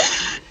forever.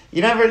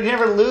 You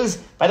never lose.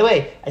 By the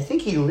way, I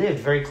think he lived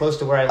very close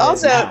to where I live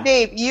also, now. Also,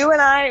 Dave, you and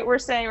I were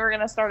saying we were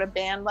going to start a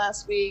band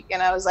last week,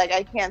 and I was like,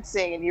 I can't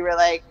sing. And you were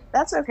like,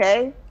 that's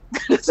okay.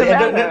 Don't worry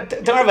about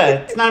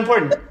it. It's not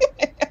important.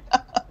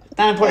 It's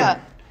not important.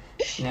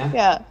 Yeah.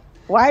 Yeah.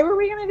 Why were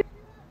we going to do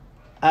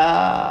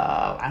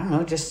I don't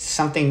know, just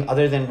something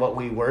other than what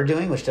we were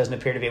doing, which doesn't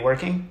appear to be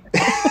working.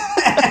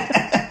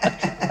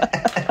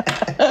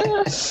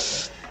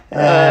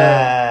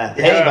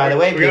 Hey, by the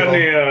way, we got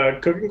any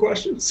cooking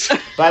questions?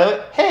 By the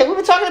way, hey, we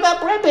were talking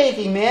about bread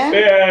baking, man.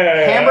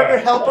 Yeah. Hamburger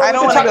helper. I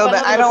don't want to go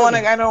back. I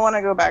don't want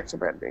to go back to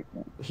bread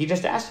baking. He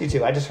just asked you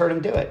to. I just heard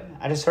him do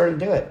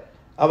it.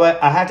 Oh,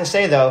 but I have to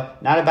say though,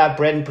 not about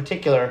bread in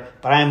particular,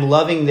 but I am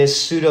loving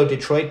this pseudo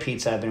Detroit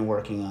pizza I've been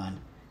working on.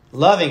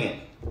 Loving it.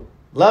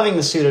 Loving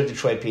the pseudo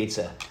Detroit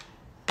pizza.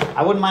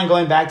 I wouldn't mind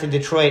going back to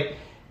Detroit,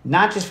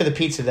 not just for the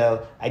pizza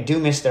though. I do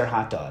miss their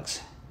hot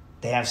dogs.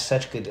 They have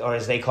such good, or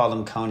as they call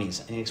them,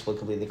 conies.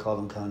 Inexplicably, they call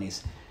them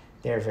conies.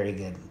 They're very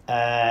good.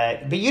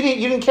 But you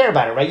didn't care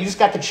about it, right? You just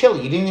got the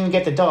chili. You didn't even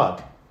get the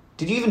dog.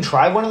 Did you even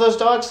try one of those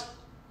dogs?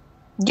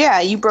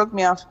 Yeah, you broke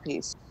me off a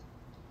piece.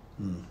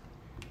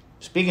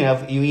 Speaking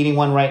of, you eating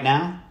one right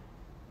now?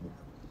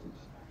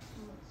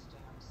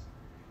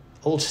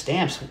 Old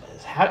Stamps.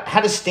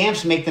 How does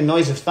Stamps make the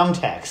noise of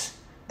thumbtacks?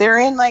 They're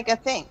in like a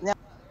thing.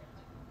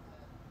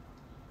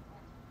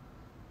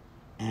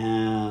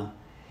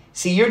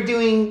 See, you're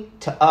doing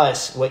to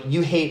us what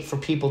you hate for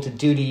people to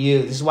do to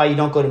you. This is why you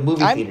don't go to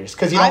movie theaters,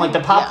 because you don't like the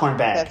popcorn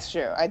bag. That's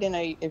true. I didn't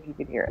know if you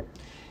could hear it.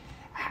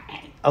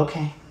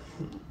 Okay.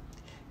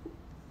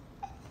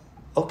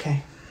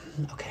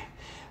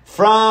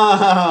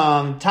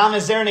 From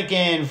Thomas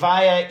Zernikin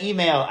via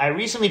email. I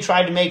recently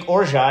tried to make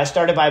orgeat. I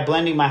started by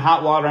blending my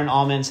hot water and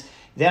almonds.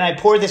 Then I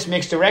poured this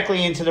mix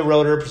directly into the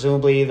rotor,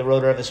 presumably the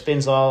rotor of the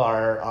Spinzall,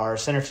 our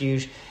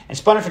centrifuge, and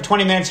spun it for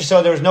 20 minutes or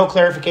so. There was no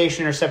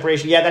clarification or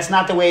separation. Yeah, that's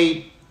not the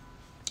way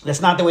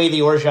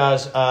the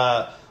orgeats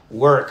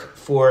work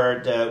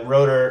for the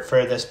rotor,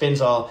 for the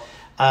Spinzall.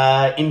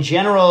 In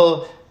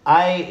general,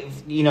 I'm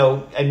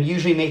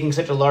usually making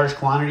such a large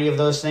quantity of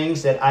those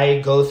things that I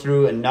go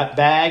through a nut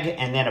bag,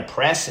 and then a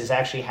press is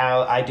actually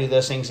how I do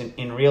those things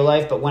in real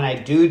life. But when I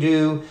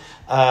do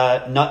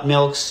nut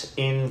milks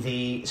in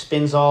the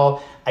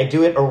Spinzall, I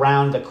do it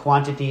around the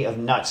quantity of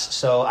nuts.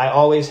 So I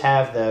always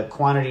have the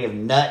quantity of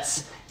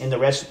nuts in the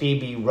recipe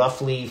be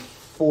roughly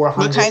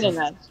 400. What kind of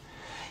nuts?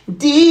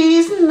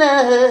 These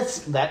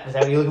nuts. Is that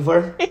what you're looking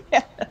for?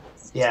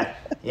 Yes.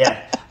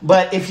 Yeah.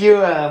 But if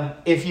you're oh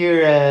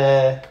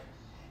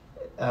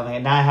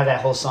man, now I have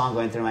that whole song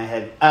going through my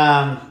head.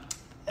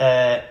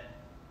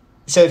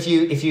 So if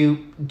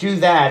you do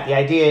that, the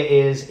idea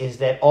is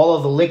that all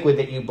of the liquid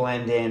that you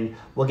blend in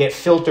will get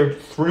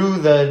filtered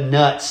through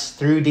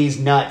these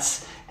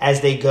nuts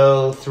as they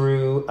go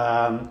through,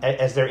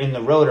 as they're in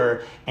the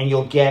rotor, and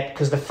you'll get,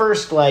 because the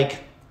first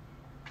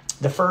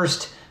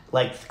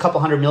couple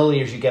hundred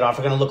milliliters you get off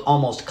are going to look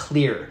almost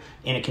clear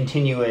in a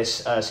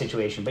continuous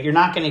situation, but you're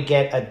not going to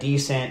get a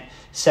decent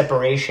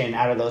separation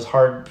out of those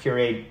hard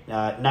pureed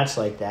nuts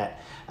like that.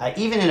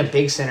 Even in a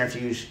big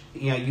centrifuge,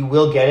 you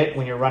will get it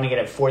when you're running it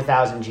at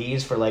 4,000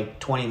 Gs for like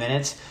 20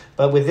 minutes.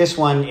 But with this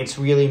one, it's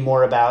really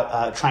more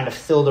about trying to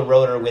fill the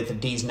rotor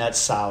with these nut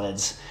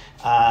solids,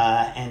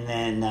 and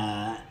then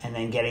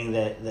getting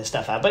the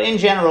stuff out. But in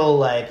general,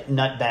 like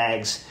nut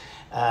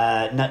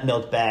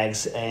milk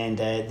bags, and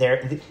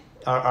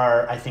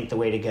are I think the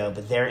way to go.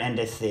 But there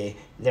endeth the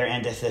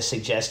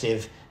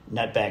suggestive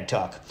nut bag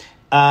talk.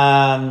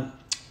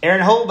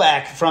 Aaron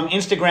Holback from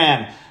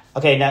Instagram.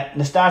 Okay, now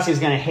Nastasia's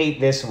going to hate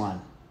this one.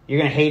 You're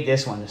going to hate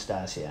this one,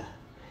 Nastasia.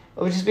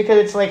 Which is because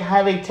it's like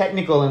highly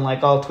technical and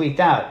like all tweaked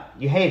out.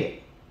 You hate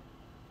it.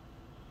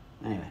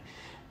 Anyway.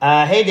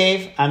 Hey,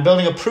 Dave. I'm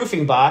building a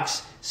proofing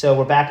box, so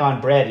we're back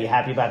on bread. Are you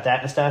happy about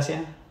that,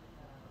 Nastasia?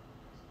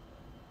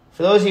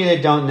 For those of you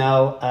that don't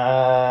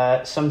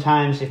know,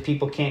 sometimes if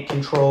people can't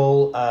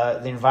control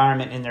the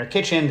environment in their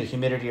kitchen, the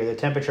humidity or the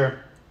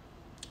temperature,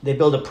 they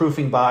build a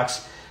proofing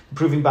box. The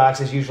proofing box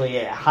is usually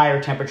a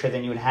higher temperature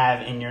than you would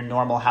have in your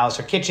normal house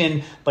or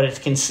kitchen, but it's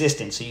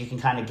consistent, so you can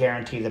kind of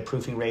guarantee the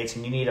proofing rates,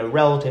 and you need a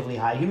relatively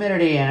high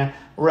humidity and a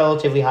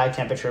relatively high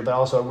temperature, but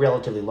also a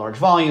relatively large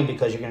volume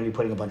because you're going to be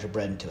putting a bunch of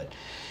bread into it.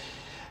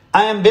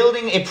 I am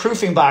building a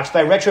proofing box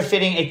by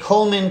retrofitting a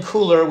Coleman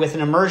cooler with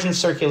an immersion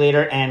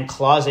circulator and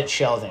closet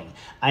shelving.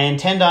 I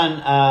intend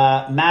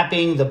on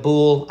mapping the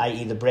boule,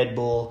 i.e. the bread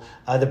boule,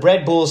 the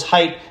bread boule's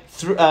height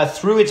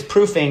through its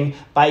proofing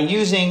by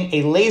using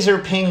a laser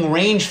ping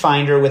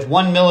rangefinder with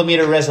 1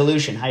 millimeter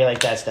resolution. How do you like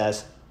that,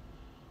 Stas?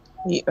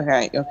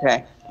 Okay.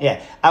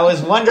 Yeah. I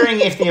was wondering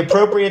if the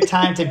appropriate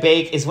time to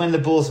bake is when the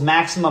boule's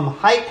maximum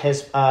height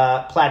has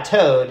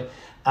plateaued.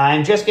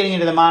 I'm just getting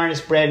into the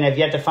modernist bread and I've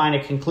yet to find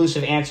a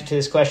conclusive answer to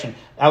this question.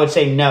 I would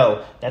say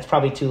no. That's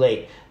probably too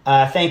late.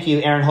 Thank you,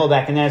 Aaron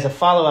Holback. And then as a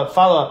follow-up,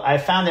 I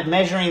found that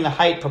measuring the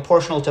height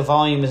proportional to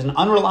volume is an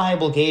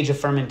unreliable gauge of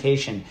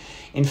fermentation.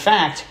 In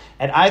fact,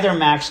 at either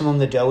maximum,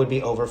 the dough would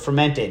be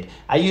over-fermented.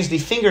 I use the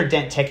finger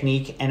dent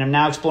technique, and I'm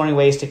now exploring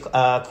ways to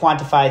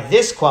quantify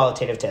this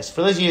qualitative test.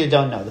 For those of you that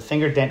don't know, the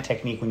finger dent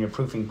technique when you're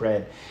proofing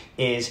bread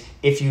is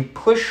if you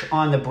push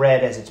on the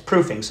bread as it's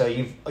proofing. So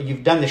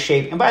you've done the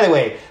shape. And by the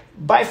way,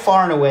 by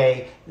far and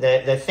away,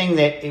 the thing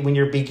that when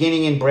you're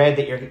beginning in bread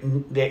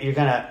that you're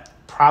gonna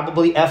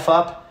probably F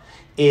up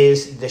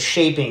is the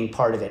shaping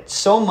part of it.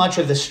 So much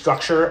of the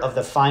structure of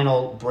the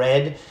final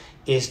bread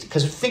is,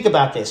 because think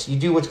about this, you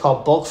do what's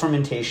called bulk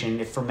fermentation,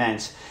 it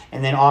ferments,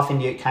 and then often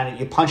you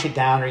punch it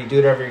down or you do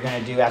whatever you're going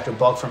to do after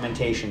bulk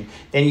fermentation.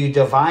 Then you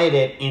divide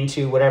it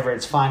into whatever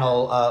its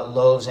final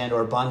loaves and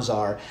or buns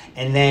are,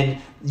 and then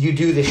you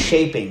do the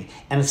shaping.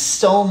 And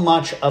so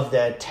much of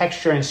the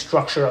texture and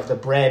structure of the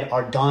bread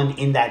are done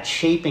in that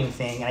shaping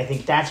thing, and I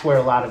think that's where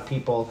a lot of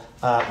people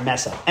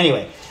mess up.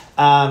 Anyway,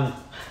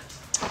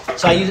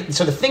 so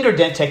the finger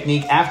dent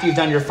technique, after you've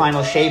done your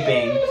final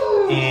shaping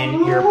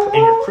and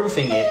you're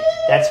proofing it,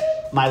 that's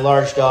my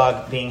large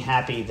dog being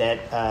happy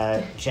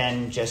that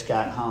Jen just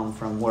got home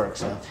from work.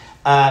 So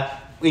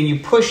when you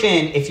push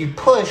in, if you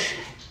push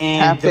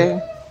and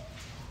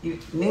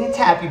you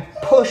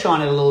push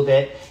on it a little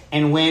bit,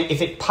 and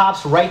if it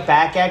pops right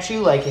back at you,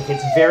 like if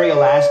it's very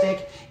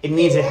elastic, it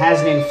means it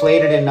hasn't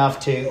inflated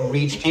enough to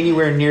reach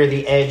anywhere near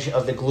the edge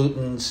of the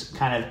gluten's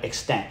kind of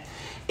extent.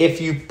 If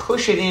you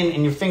push it in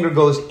and your finger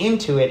goes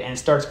into it and it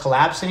starts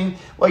collapsing,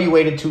 well, you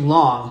waited too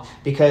long,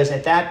 because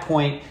at that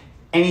point,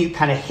 any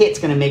kind of hit's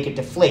going to make it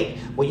deflate.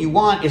 What you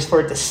want is for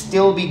it to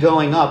still be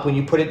going up when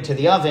you put it into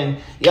the oven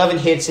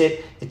hits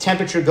it, the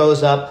temperature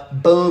goes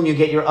up, boom, you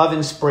get your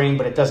oven spring,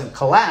 but it doesn't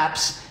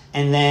collapse,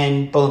 and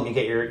then boom, you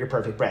get your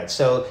perfect bread.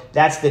 So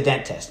that's the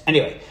dent test.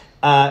 Anyway,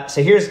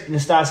 so here's,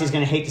 Nastasia's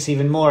going to hate this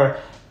even more.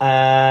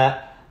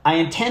 I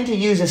intend to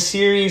use a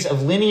series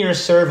of linear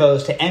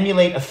servos to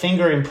emulate a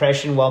finger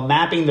impression while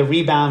mapping the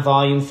rebound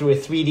volume through a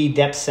 3D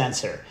depth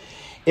sensor.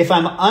 If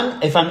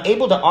I'm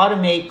able to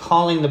automate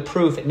calling the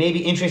proof, it may be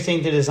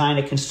interesting to design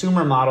a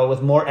consumer model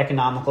with more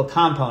economical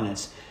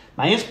components.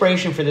 My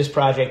inspiration for this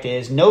project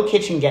is no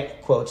kitchen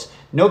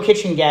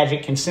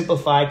gadget can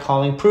simplify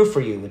calling proof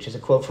for you, which is a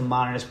quote from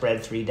Modernist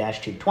Bread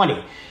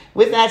 3-220.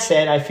 With that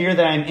said, I fear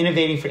that I'm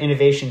innovating for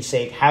innovation's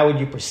sake. How would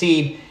you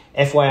proceed?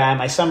 FYI,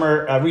 my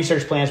summer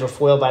research plans were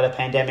foiled by the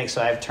pandemic,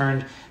 so I've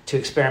turned to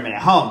experiment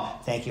at home.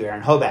 Thank you,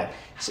 Aaron Hoback.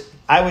 So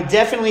I would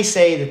definitely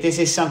say that this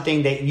is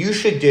something that you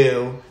should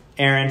do,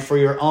 Aaron, for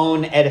your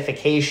own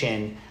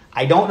edification.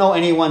 I don't know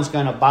anyone's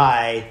going to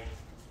buy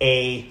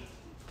a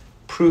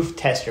proof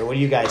tester. What do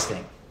you guys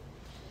think?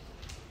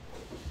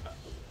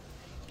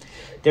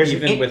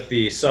 With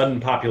the sudden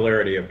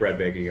popularity of bread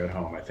baking at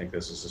home, I think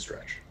this is a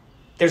stretch.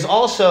 There's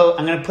also,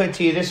 I'm going to put it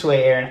to you this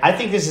way, Aaron. I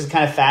think this is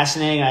kind of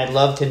fascinating. I'd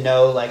love to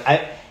know,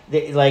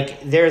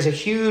 there's a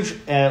huge,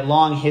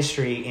 long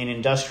history in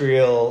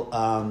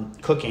industrial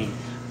cooking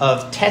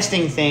of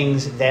testing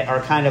things that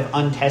are kind of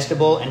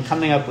untestable and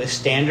coming up with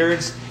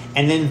standards,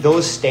 and then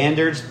those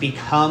standards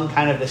become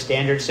kind of the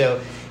standard.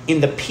 So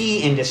in the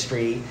pea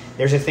industry,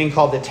 there's a thing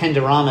called the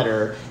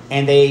tenderometer,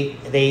 and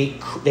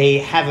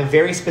they have a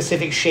very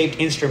specific shaped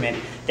instrument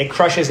that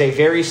crushes a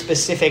very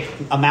specific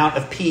amount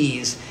of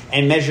peas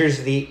and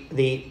measures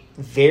the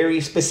very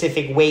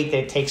specific weight that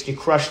it takes to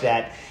crush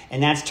that.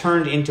 And that's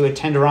turned into a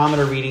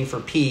tenderometer reading for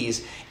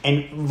peas.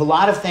 And a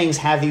lot of things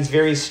have these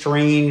very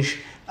strange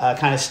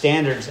kind of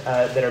standards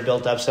that are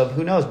built up. So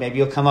who knows? Maybe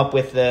you'll come up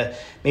with the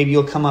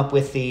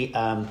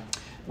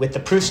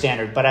proof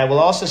standard. But I will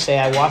also say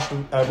I watched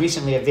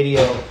recently a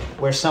video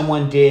where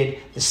someone did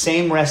the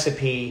same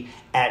recipe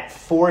at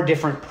 4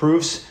 different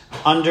proofs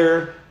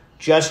under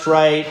just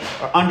right,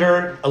 or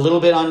under, a little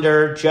bit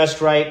under,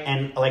 just right,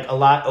 and like a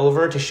lot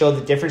over to show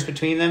the difference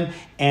between them.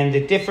 And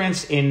the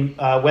difference in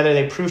whether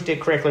they proofed it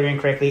correctly or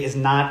incorrectly is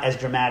not as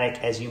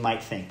dramatic as you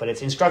might think. But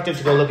it's instructive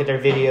to go look at their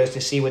videos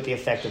to see what the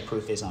effective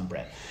proof is on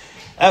bread.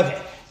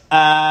 Okay.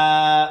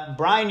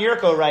 Brian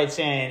Yurko writes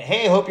in,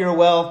 hey, hope you're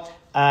well.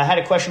 Had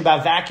a question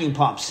about vacuum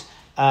pumps.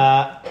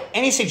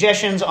 Any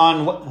suggestions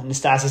on what...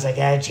 Nastasia's like,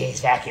 geez,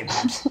 vacuum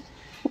pumps.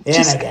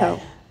 Then I got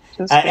it.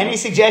 Any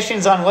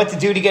suggestions on what to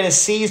do to get a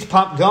seized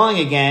pump going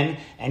again?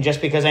 And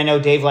just because I know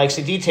Dave likes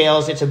the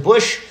details, it's a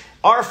Bush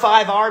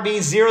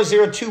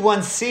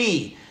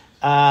R5RB0021C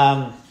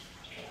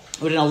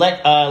with an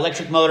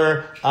electric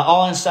motor,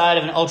 all inside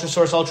of an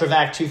UltraSource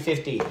UltraVac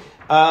 250.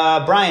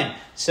 Brian,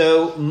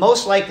 so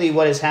most likely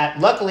what has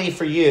happened, luckily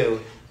for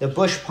you, the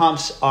Bush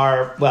pumps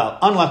are, well,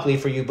 unluckily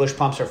for you, Bush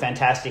pumps are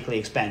fantastically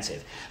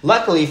expensive.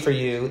 Luckily for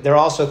you, they're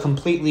also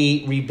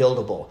completely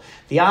rebuildable.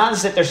 The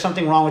odds that there's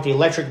something wrong with the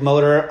electric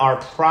motor are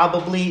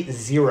probably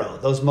zero.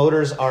 Those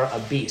motors are a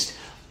beast.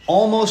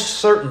 Almost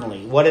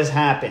certainly what has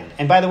happened,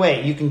 and by the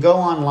way, you can go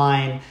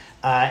online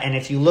and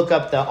if you look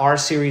up the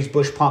R-Series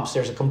Bush pumps,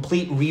 there's a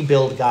complete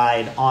rebuild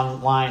guide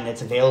online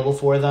that's available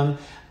for them.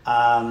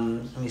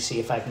 Let me see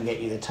if I can get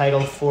you the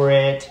title for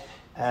it.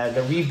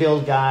 The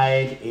rebuild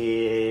guide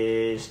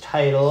is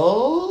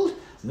titled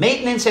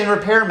Maintenance and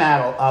Repair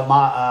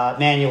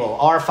Manual,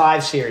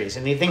 R5 series.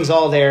 And the thing's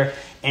all there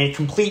and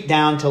complete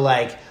down to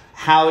like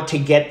how to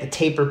get the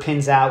taper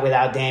pins out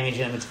without damaging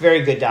them. It's a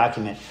very good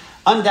document.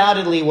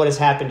 Undoubtedly, what has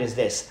happened is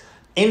this.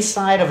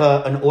 Inside of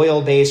an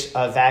oil-based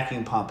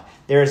vacuum pump,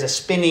 there is a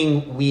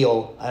spinning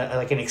wheel,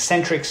 like an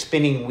eccentric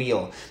spinning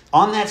wheel.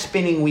 On that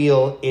spinning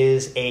wheel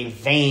is a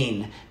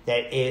vane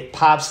that it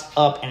pops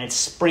up and it's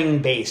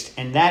spring-based.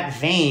 And that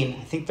vane,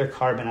 I think they're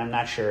carbon, I'm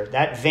not sure.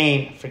 That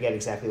vane, I forget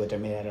exactly what they're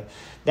made out of.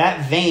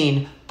 That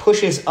vane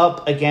pushes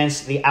up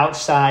against the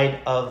outside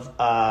of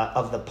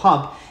the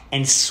pump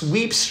and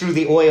sweeps through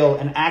the oil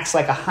and acts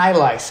like a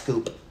high-lie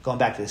scoop, going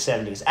back to the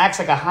 70s, acts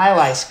like a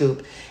high-lie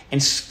scoop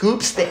and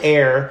scoops the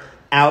air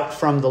out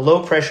from the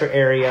low-pressure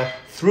area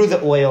through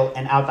the oil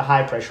and out the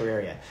high-pressure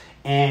area.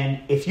 And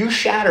if you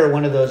shatter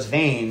one of those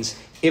vanes,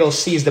 it'll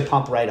seize the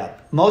pump right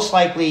up. Most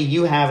likely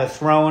you have a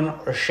thrown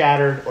or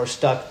shattered or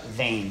stuck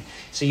vane.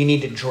 So you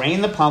need to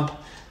drain the pump,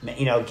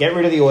 get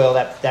rid of the oil.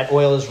 That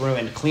oil is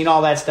ruined. Clean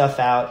all that stuff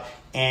out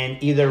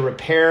and either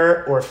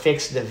repair or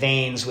fix the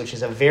vanes, which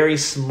is a very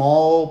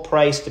small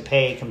price to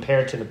pay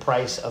compared to the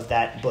price of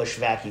that Bush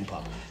vacuum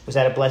pump. Was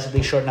that a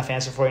blessedly short enough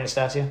answer for you,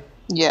 Anastasia?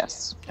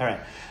 Yes. All right.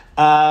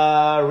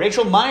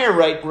 Rachel Meyer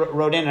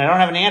wrote in, and I don't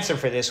have an answer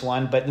for this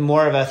one, but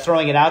more of a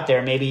throwing it out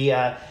there. Maybe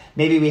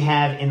we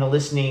have in the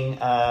listening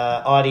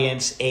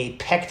audience a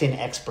pectin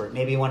expert,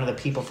 maybe one of the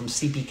people from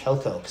CP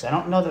Kelco, because I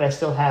don't know that I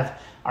still have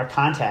our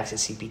contacts at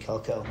CP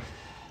Kelco.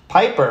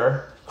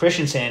 Piper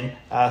Christensen,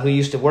 who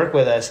used to work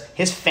with us,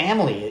 his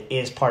family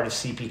is part of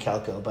CP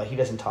Kelco, but he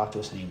doesn't talk to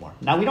us anymore.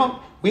 Now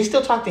we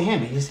still talk to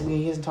him. He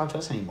doesn't talk to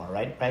us anymore,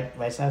 right,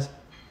 Saz?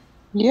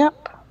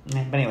 Yep.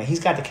 But anyway, he's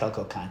got the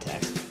Kelco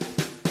contacts.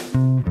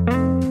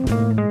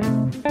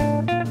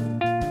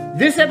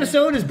 This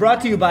episode is brought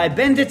to you by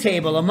Bend to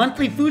Table, a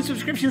monthly food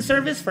subscription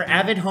service for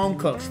avid home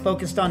cooks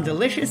focused on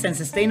delicious and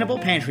sustainable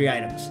pantry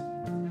items.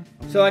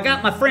 So I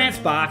got my France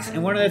box,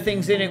 and one of the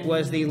things in it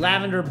was the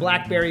lavender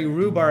blackberry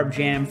rhubarb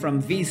jam from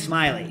V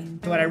Smiley.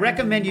 So what I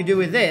recommend you do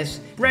with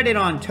this, spread it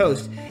on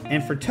toast.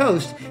 And for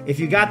toast, if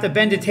you got the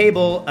Bend to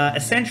Table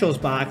Essentials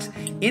box,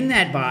 in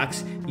that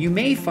box, you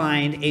may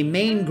find a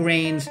Main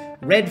Grains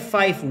Red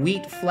Fife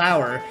wheat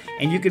flour,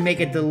 and you can make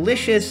a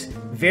delicious,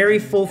 very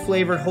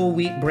full-flavored whole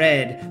wheat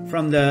bread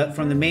from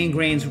the Main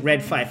Grains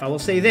Red Fife. I will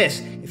say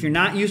this, if you're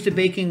not used to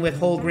baking with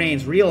whole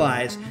grains,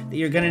 realize that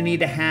you're going to need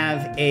to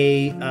have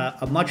a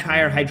much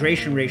higher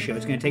hydration ratio.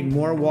 It's going to take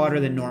more water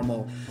than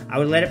normal. I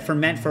would let it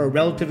ferment for a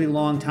relatively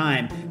long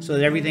time so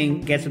that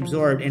everything gets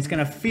absorbed, and it's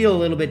going to feel a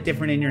little bit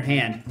different in your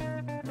hand.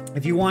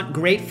 If you want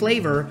great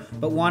flavor,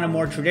 but want a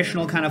more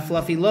traditional kind of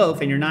fluffy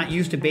loaf and you're not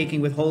used to baking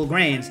with whole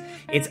grains,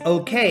 it's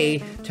okay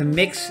to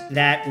mix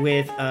that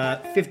with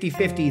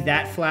 50-50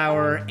 that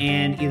flour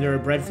and either a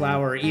bread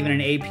flour or even an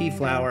AP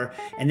flour,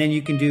 and then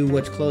you can do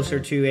what's closer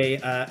to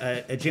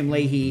a Jim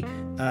Leahy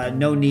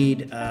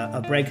no-knead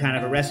a bread kind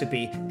of a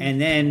recipe.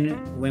 And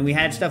then when we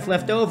had stuff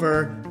left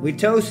over, we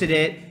toasted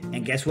it,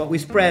 and guess what we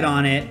spread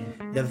on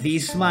it? The V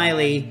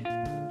Smiley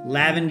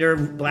lavender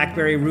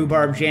blackberry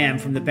rhubarb jam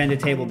from the Bend to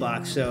Table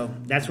box. So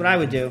that's what I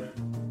would do.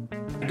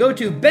 Go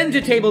to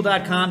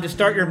bendtotable.com to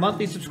start your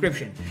monthly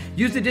subscription.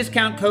 Use the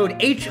discount code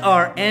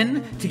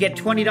HRN to get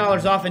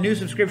 $20 off a new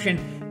subscription,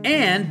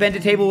 and Bend to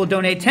Table will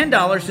donate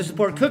 $10 to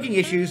support Cooking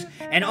Issues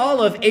and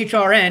all of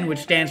HRN, which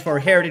stands for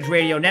Heritage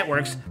Radio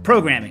Network's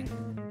programming.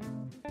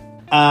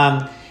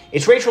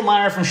 It's Rachel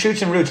Meyer from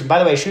Shoots and Roots. And by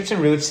the way, Shoots and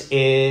Roots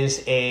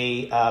is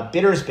a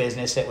bitters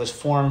business that was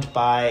formed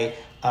by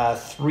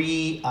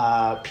three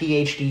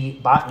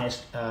PhD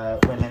botanist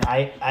women.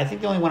 I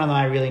think the only one of them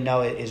I really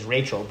know is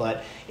Rachel,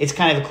 but it's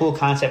kind of a cool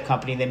concept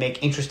company. They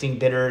make interesting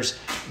bitters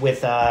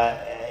with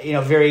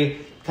very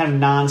kind of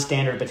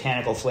non-standard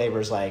botanical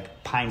flavors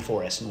like pine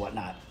forest and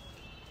whatnot.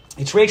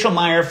 It's Rachel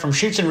Meyer from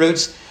Shoots and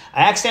Roots.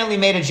 I accidentally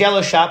made a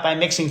Jell-O shot by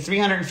mixing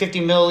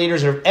 350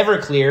 milliliters of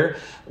Everclear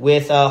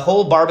with a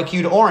whole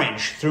barbecued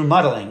orange through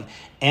muddling.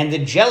 And the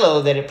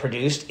Jell-O that it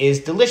produced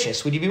is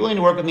delicious. Would you be willing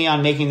to work with me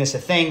on making this a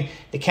thing?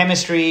 The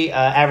chemistry,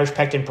 average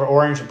pectin per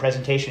orange, and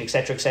presentation,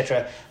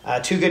 etc.,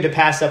 too good to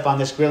pass up on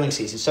this grilling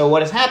season. So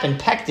what has happened,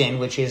 pectin,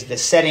 which is the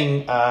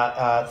setting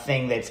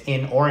thing that's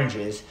in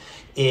oranges,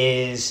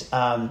 is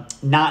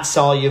not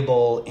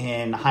soluble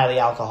in highly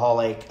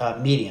alcoholic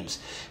mediums.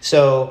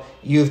 So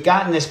you've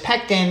gotten this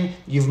pectin,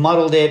 you've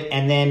muddled it,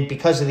 and then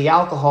because of the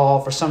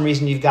alcohol, for some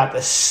reason you've got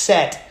the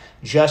set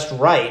just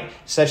right,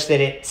 such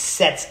that it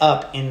sets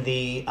up in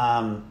the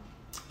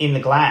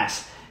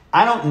glass.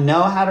 I don't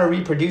know how to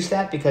reproduce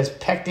that because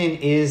pectin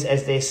is,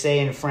 as they say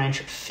in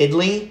French,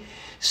 fiddly.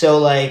 So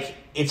like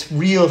it's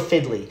real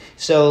fiddly.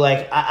 So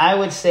like I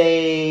would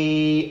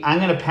say I'm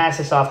going to pass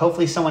this off.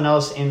 Hopefully someone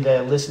else in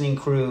the listening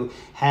crew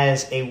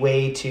has a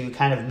way to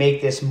kind of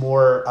make this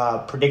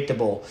more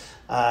predictable.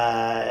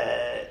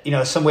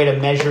 Some way to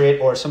measure it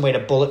or some way to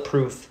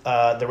bulletproof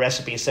the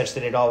recipe such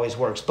that it always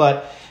works.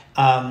 But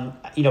pectin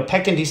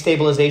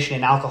destabilization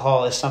in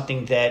alcohol is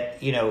something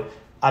that,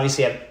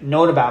 obviously I've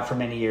known about for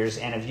many years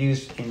and have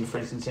used for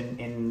instance,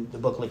 in the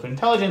book Liquid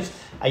Intelligence,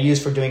 I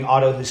use for doing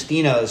auto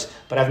Justinos,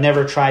 but I've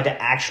never tried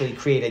to actually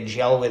create a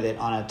gel with it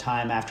on a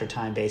time after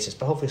time basis.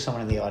 But hopefully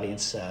someone in the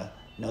audience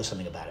knows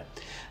something about it.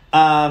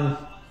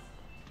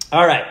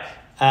 All right.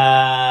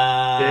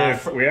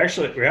 Dave, we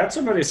had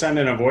somebody send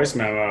in a voice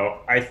memo.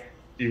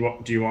 Do you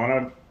want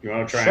to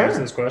try and answer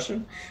this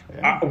question?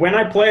 Yeah. When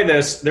I play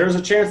this, there's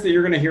a chance that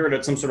you're going to hear it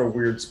at some sort of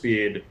weird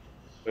speed.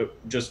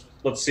 Just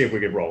let's see if we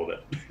could roll with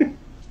it.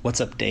 What's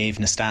up, Dave,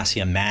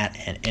 Nastasia, Matt,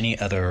 and any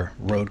other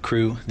road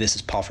crew? This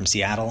is Paul from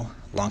Seattle,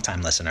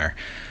 longtime listener.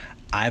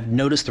 I've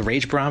noticed the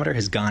rage barometer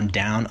has gone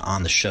down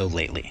on the show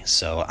lately,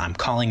 so I'm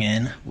calling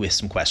in with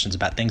some questions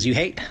about things you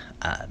hate,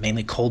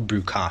 mainly cold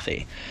brew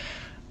coffee.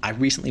 I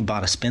recently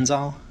bought a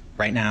Spinzall.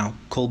 Right now,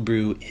 cold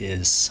brew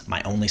is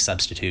my only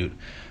substitute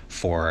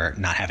for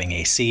not having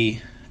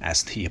AC,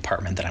 as the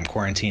apartment that I'm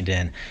quarantined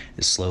in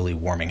is slowly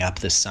warming up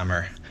this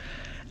summer.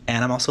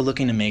 And I'm also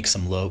looking to make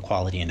some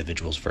low-quality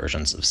individuals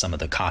versions of some of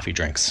the coffee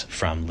drinks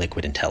from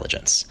Liquid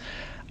Intelligence.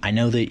 I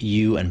know that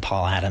you and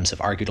Paul Adams have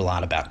argued a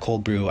lot about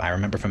cold brew. I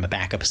remember from a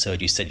back episode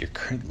you said your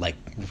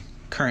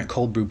current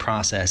cold brew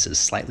process is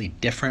slightly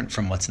different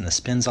from what's in the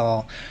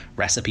Spinzall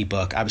recipe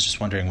book. I was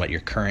just wondering what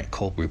your current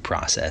cold brew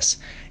process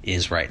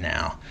is right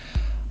now.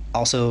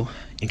 Also,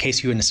 in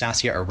case you and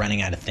Nastasia are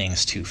running out of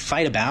things to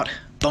fight about,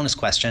 bonus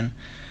question.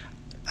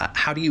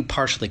 How do you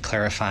partially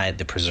clarify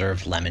the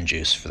preserved lemon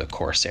juice for the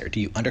Corsair? Do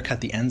you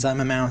undercut the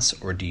enzyme amounts,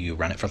 or do you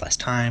run it for less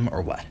time,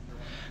 or what?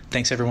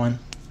 Thanks, everyone.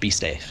 Be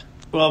safe.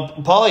 Well,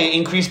 Paul, you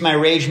increased my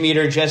rage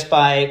meter just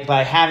by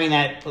having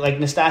that. Like,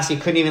 Nastasia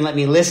couldn't even let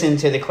me listen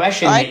to the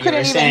question that you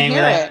were saying.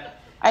 I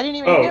didn't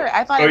even hear it.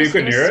 I thought it was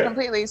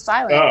completely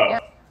silent. Oh.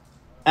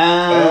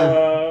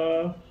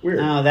 Yeah. Weird.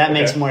 Oh, that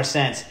makes more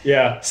sense.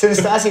 Yeah. So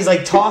Nastasia's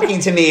like talking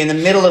to me in the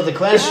middle of the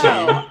question.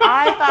 No,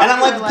 I thought and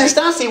I'm like,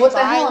 Nastasia, what the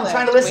hell? I'm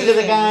trying to listen to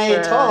the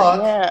guy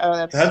talk.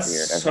 Yeah, that's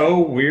weird. That's so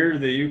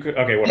weird that you could.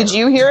 Okay, whatever. Did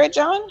you hear it,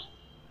 John?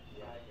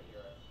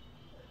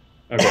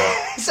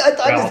 Okay. So I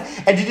thought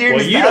and did you hear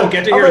you don't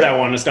get to hear that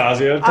one,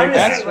 Nastasia. Take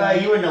that.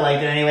 Well, you wouldn't have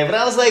liked it anyway. But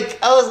I was like,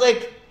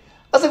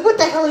 what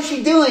the hell is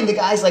she doing? The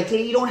guy's like,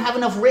 hey, you don't have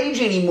enough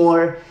rage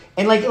anymore.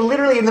 And like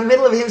literally in the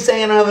middle of him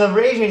saying I don't have enough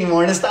rage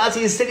anymore,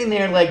 Nastasia is sitting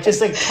there like just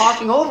like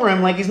talking over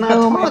him like he's not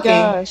talking. My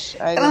gosh.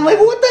 And I'm like,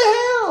 what the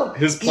hell?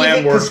 His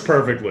plan worked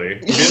perfectly.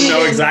 He didn't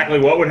know exactly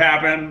what would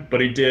happen,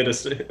 but he did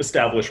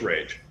establish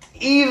rage.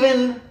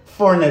 Even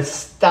for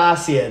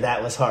Nastasia,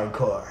 that was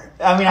hardcore.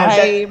 I mean,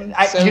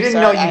 you didn't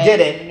know you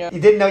did it.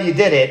 You didn't know you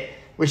did it,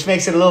 which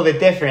makes it a little bit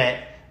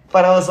different.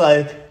 But I was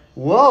like,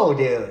 whoa,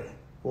 dude.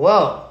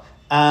 Whoa.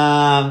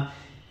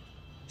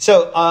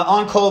 So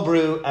on cold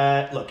brew,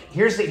 look,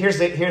 here's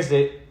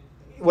the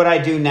what I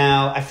do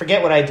now. I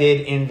forget what I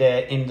did in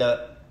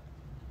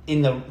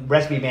the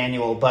recipe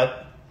manual,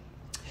 but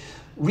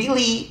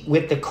really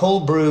with the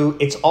cold brew,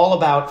 it's all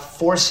about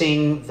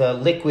forcing the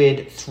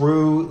liquid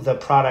through the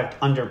product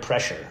under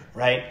pressure,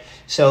 right?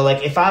 So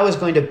like if I was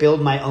going to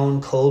build my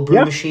own cold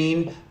brew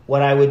machine,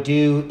 what I would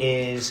do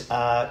is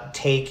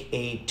take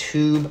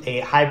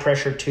a high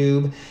pressure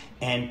tube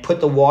and put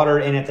the water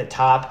in at the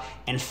top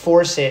and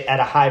force it at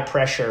a high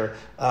pressure,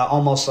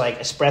 almost like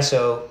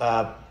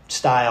espresso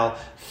style,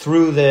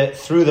 through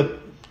the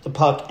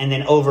puck and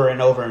then over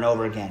and over and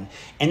over again.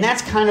 And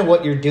that's kind of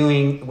what you're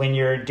doing when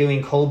you're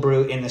doing cold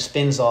brew in the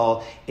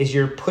Spinzall, is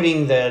you're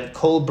putting the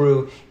cold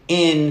brew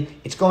in,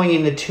 it's going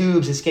in the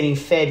tubes, it's getting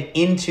fed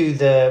into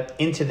the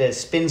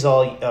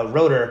Spinzall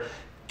rotor,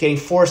 getting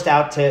forced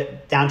down to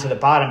the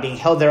bottom, being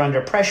held there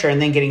under pressure,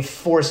 and then getting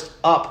forced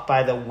up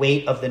by the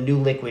weight of the new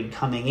liquid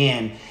coming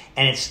in,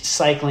 and it's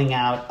cycling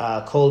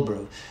out cold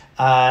brew.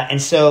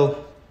 And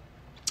so,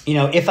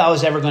 if I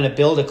was ever going to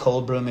build a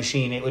cold brew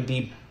machine, it would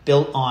be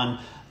built on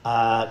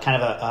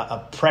kind of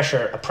a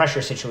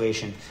pressure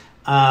situation.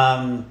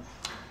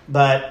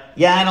 But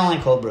yeah, I don't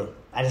like cold brew.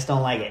 I just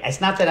don't like it.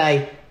 It's not that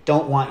I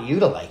don't want you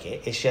to like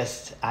it. It's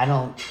just I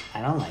don't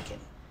like it.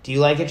 Do you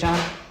like it, John?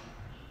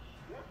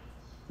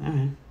 All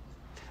right.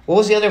 What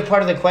was the other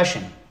part of the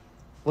question?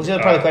 What was the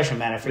other part of the question,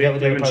 Matt? I forget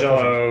what the other part of the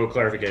question was.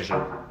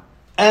 Clarification.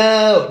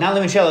 Oh, not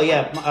limoncello.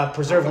 Yeah,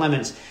 preserved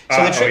lemons.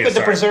 So the trick with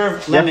the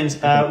preserved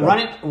lemons,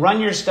 run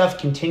your stuff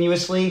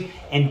continuously,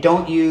 and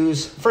don't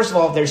use. First of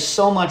all, there's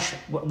so much.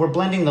 We're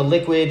blending the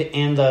liquid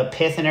and the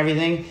pith and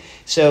everything.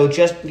 So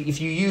just if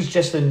you use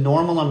just the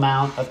normal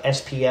amount of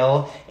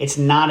SPL, it's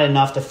not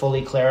enough to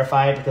fully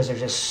clarify it because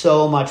there's just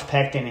so much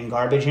pectin and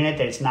garbage in it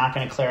that it's not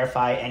going to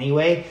clarify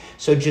anyway.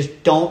 So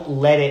just don't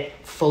let it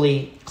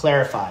fully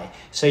clarify.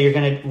 So you're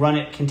going to run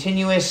it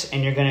continuous,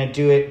 and you're going to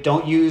do it.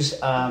 Don't use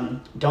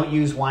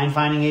wine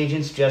finding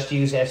agents. Just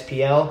use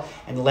SPL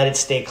and let it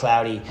stay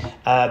cloudy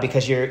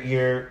because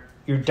you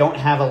don't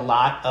have a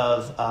lot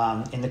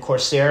of in the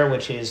Corsair,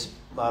 which is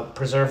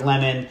preserved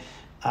lemon.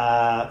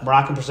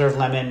 Moroccan preserved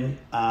lemon,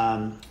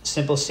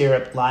 simple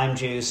syrup, lime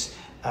juice,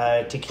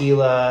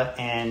 tequila,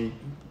 and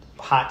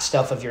hot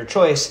stuff of your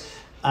choice.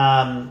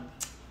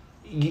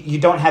 You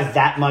don't have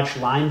that much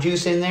lime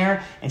juice in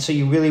there, and so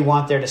you really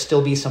want there to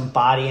still be some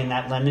body in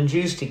that lemon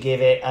juice to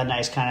give it a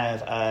nice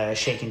kind of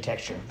shaken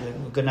texture.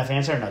 Good enough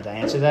answer or no? Did I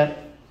answer that?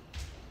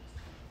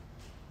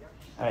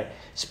 All right.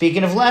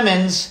 Speaking of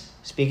lemons,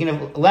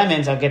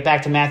 I'll get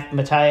back to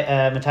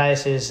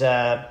Matthias's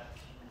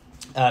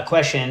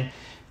question.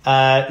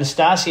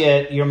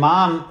 Nastasia, your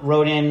mom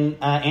wrote in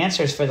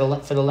answers for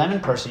the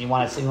lemon person. You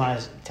want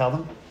to tell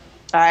them?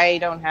 I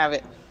don't have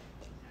it.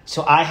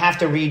 So I have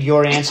to read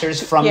your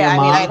answers from your mom.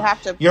 I mean, I'd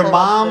have to.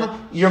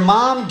 Your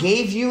mom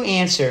gave you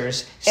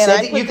answers, said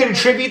that you could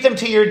attribute them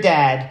to your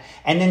dad,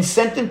 and then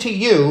sent them to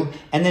you,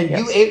 and then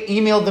you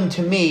emailed them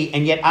to me,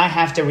 and yet I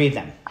have to read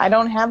them. I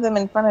don't have them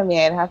in front of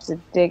me. I'd have to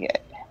dig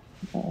it.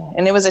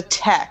 And it was a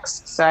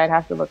text, so I'd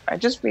have to look. I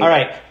just read. All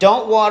right.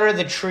 Don't water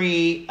the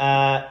tree.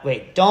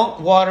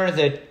 Don't water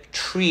the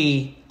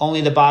tree.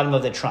 Only the bottom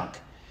of the trunk.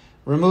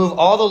 Remove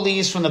all the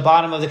leaves from the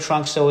bottom of the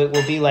trunk so it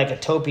will be like a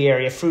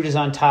topiary. Fruit is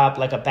on top,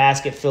 like a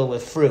basket filled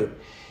with fruit.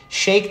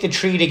 Shake the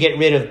tree to get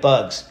rid of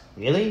bugs.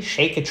 Really?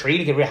 Shake a tree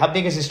to get rid? How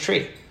big is this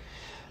tree?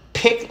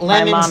 Pick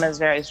lemons. My mom is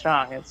very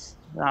strong. It's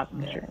not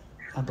the tree.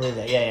 I believe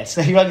that. Yeah.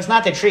 So you're like, it's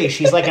not the tree.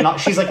 She's like an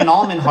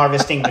almond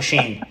harvesting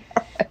machine.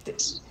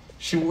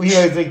 You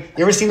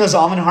ever seen those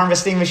almond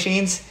harvesting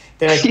machines?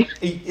 They're like,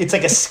 it's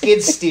like a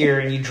skid steer,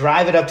 and you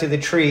drive it up to the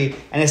tree,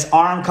 and this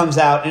arm comes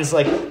out, and it's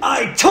like,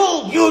 I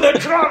told you to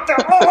drop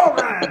the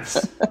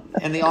almonds!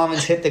 And the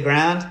almonds hit the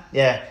ground.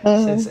 Yeah.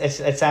 Mm-hmm.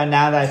 It's how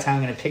now that's how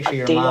I'm going to picture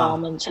your mom. The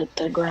almonds hit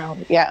the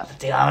ground. Yeah.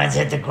 The almonds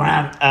hit the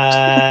ground.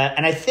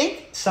 And I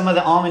think some of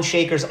the almond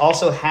shakers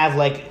also have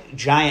like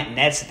giant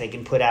nets that they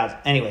can put out.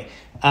 Anyway,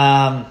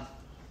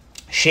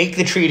 shake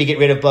the tree to get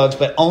rid of bugs,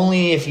 but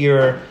only if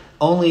you're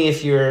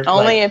Lopez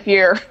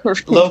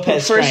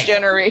first strength.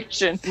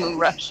 Generation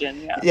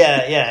Russian.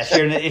 Yeah.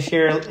 If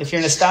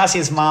you're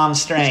Nastasia's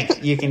mom's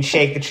strength, you can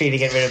shake the tree to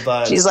get rid of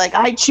bugs. She's like,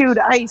 I chewed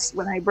ice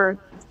when I birthed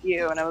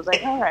you, and I was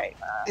like, all right.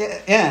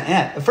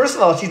 Yeah. First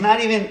of all, she's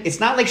not even.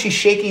 It's not like she's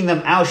shaking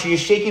them out. She's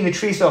just shaking the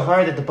tree so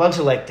hard that the bugs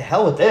are like, "The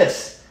hell with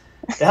this!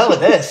 The hell with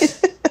this!"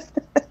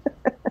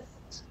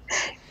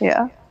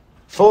 Yeah.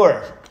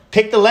 4.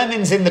 Pick the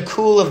lemons in the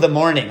cool of the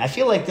morning. I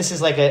feel like this is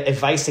like a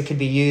advice that could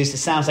be used. It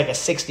sounds like a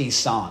 60s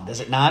song, does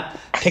it not?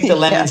 Pick the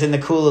lemons in the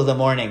cool of the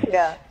morning.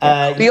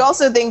 Yeah. We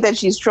also think that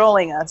she's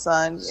trolling us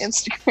on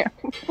Instagram.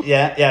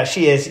 Yeah,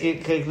 she is.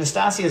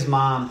 Nastasia's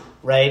mom,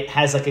 right,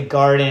 has like a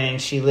garden,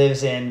 and she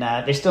lives in,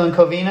 they're still in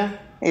Covina?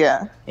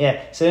 Yeah.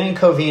 Yeah. So they're in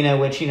Covina,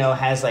 which,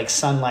 has like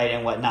sunlight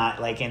and whatnot,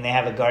 like, and they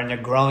have a garden, they're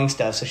growing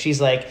stuff. So she's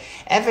like,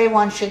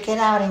 everyone should get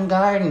out and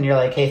garden. You're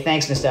like, hey,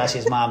 thanks,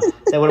 Nastasia's mom.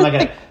 So what am I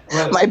going to...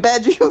 My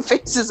bedroom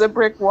faces a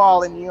brick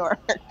wall in New York.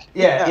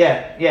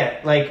 Yeah.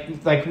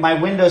 Like my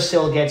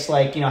windowsill gets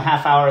like,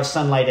 half hour of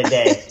sunlight a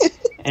day,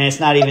 and it's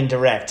not even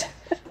direct.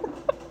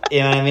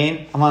 You know what I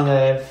mean? I'm on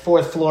the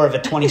 4th floor of a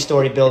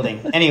 20-story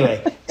building.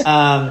 Anyway,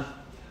 the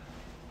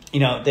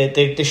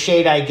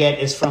shade I get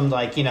is from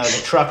like,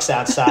 the trucks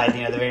outside,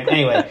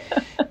 anyway.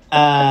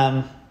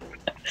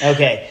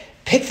 Okay.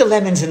 Pick the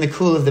lemons in the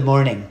cool of the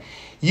morning.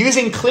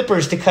 Using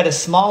clippers to cut a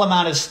small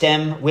amount of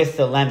stem with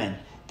the lemon.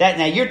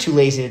 Now you're too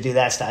lazy to do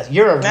that stuff.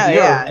 You're a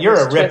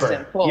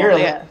ripper.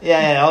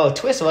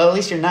 Twist. Well, at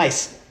least you're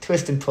nice.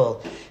 Twist and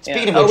pull.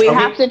 Speaking of which, we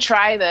have to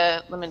try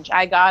the lemon.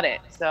 I got it.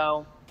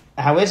 So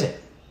how is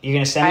it? You're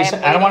gonna send me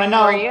some? I don't want to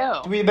know. For you.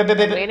 I'm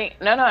waiting.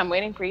 No, I'm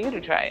waiting for you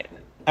to try it.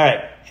 All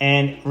right,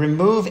 and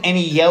remove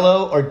any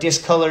yellow or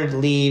discolored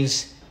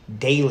leaves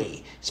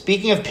daily.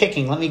 Speaking of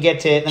picking, let me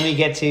get to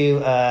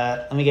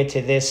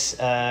this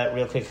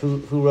real quick.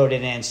 Who wrote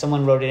it in?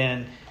 Someone wrote it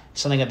in.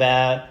 Something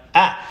about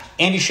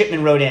Andy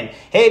Shipman wrote in.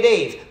 Hey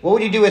Dave, what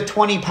would you do with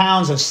 20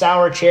 pounds of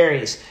sour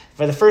cherries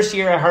For the first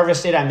year I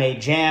harvested, I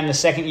made jam. The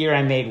second year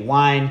I made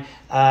wine.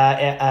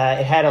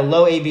 It had a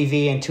low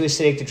ABV and too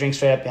acidic to drink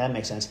straight up. Yeah, that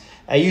makes sense.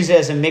 I used it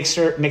as a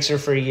mixer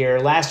for a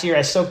year. Last year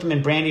I soaked them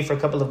in brandy for a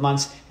couple of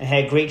months and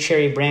had great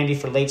cherry brandy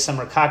for late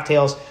summer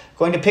cocktails.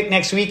 Going to pick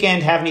next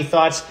weekend. Have any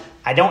thoughts?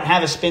 I don't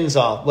have a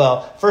Spinzall.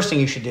 Well, first thing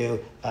you should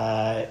do,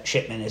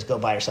 Shipman, is go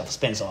buy yourself a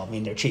Spinzall. I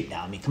mean, they're cheap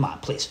now. I mean, come on,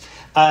 please.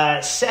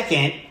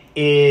 Second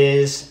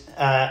is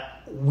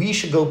we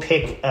should go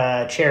pick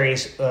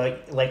cherries.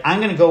 I'm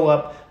going to go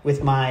up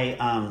with my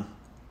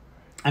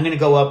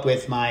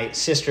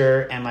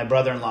sister and my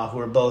brother-in-law, who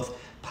are both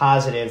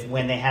positive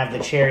when they have the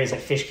cherries at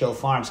Fishkill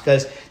Farms,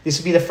 because this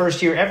will be the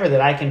first year ever that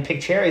I can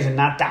pick cherries and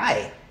not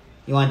die.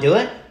 You want to do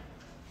it?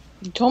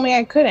 You told me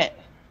I couldn't.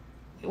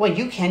 Well,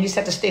 you can. You just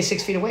have to stay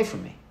 6 feet away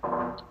from me.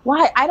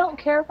 Why? I don't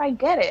care if I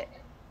get it.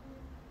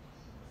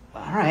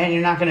 All right, and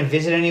you're not going to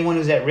visit anyone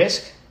who's at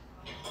risk?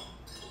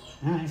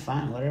 All right,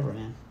 fine, whatever,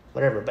 man.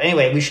 Whatever. But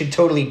anyway, we should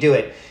totally do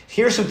it.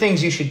 Here's some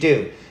things you should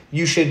do.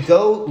 You should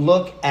go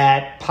look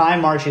at Pie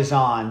Marches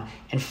On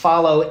and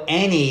follow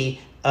any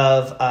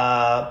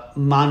of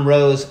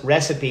Monroe's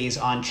recipes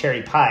on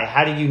cherry pie.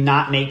 How do you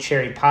not make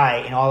cherry pie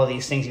in all of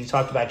these things you've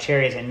talked about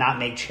cherries and not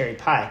make cherry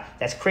pie?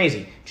 That's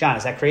crazy. John,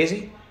 is that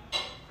crazy?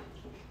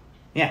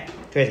 Yeah,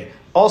 crazy.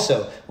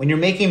 Also, when you're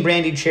making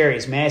brandied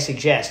cherries, may I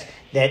suggest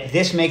that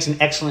this makes an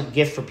excellent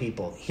gift for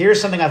people. Here's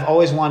something I've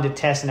always wanted to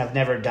test and I've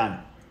never done.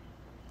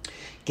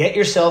 Get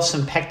yourself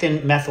some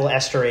pectin methyl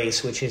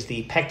esterase, which is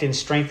the pectin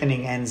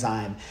strengthening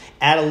enzyme.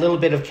 Add a little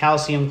bit of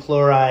calcium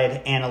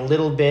chloride and a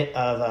little bit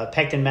of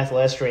pectin methyl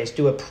esterase.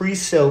 Do a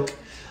pre-soak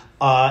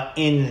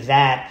in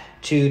that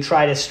to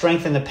try to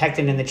strengthen the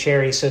pectin in the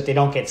cherries so that they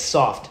don't get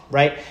soft,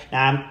 right?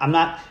 Now, I'm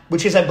not,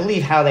 which is, I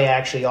believe, how they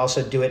actually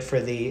also do it for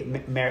the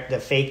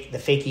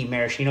fakey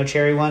maraschino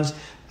cherry ones.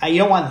 You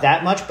don't want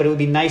that much, but it would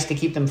be nice to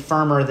keep them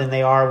firmer than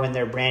they are when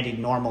they're brandied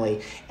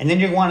normally. And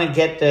then you want to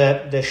get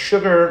the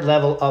sugar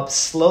level up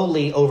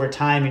slowly over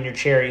time in your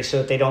cherries so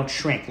that they don't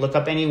shrink. Look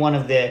up any one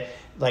of the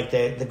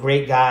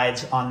great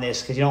guides on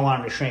this because you don't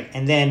want them to shrink.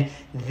 And then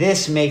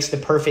this makes the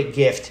perfect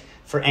gift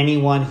for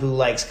anyone who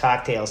likes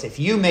cocktails. If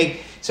you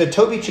make, so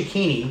Toby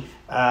Cecchini,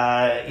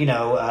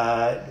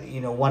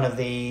 one of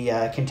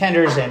the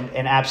contenders,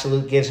 and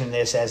Absolute gives him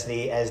this as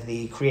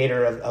the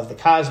creator of the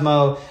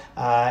Cosmo,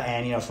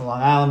 and from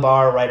Long Island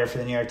Bar, writer for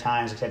the New York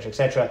Times, et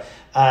cetera.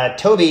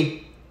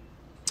 Toby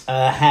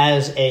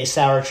has a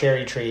sour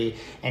cherry tree,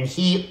 and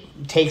he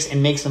takes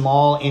and makes them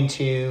all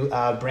into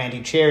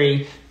brandied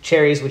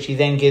cherries, which he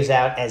then gives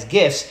out as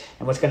gifts.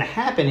 And what's going to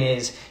happen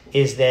is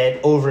that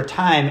over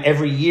time,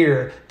 every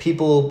year,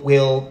 people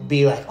will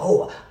be like,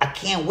 "Oh, I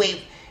can't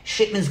wait.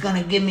 Shipman's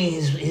going to give me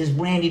his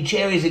brandied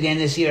cherries again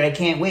this year. I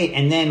can't wait."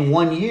 And then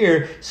one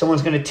year,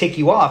 someone's going to tick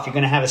you off. You're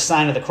going to have a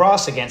sign of the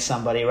cross against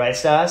somebody, right,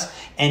 Stas?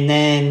 And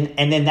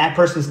then that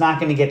person's not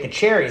going to get the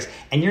cherries.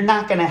 And you're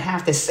not going to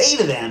have to say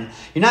to them,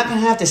 you're not going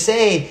to have to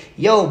say,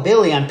 "Yo,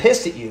 Billy, I'm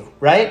pissed at you,"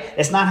 right?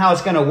 That's not how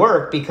it's going to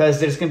work, because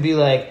there's going to be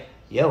like,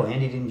 "Yo,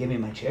 Andy didn't give me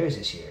my cherries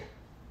this year.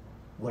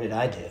 What did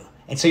I do?"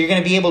 And so you're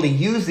going to be able to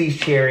use these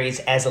cherries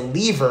as a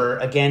lever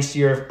against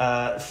your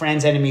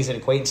friends, enemies, and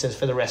acquaintances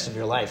for the rest of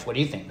your life. What do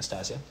you think,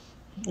 Nastasia?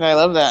 I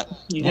love that.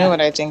 You know what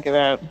I think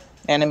about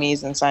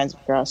enemies and signs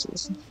of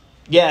crosses.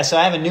 Yeah, so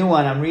I have a new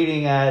one. I'm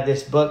reading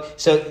this book.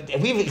 So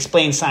we've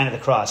explained Sign of the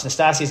Cross.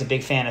 Nastasia's a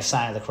big fan of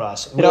Sign of the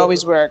Cross. It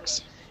always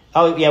works.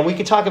 Oh, yeah, we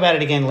could talk about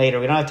it again later.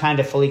 We don't have time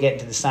to fully get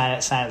into the sign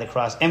of the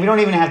cross. And we don't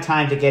even have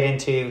time to get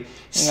into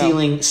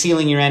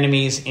sealing your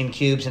enemies in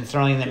cubes and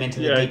throwing them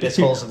into the deepest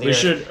holes of the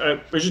earth.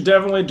 We should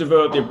definitely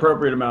devote the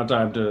appropriate amount of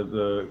time to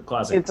the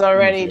classic. It's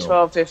already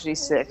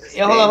 12:56.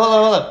 Yeah,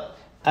 hold up.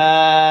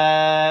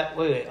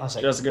 Wait, one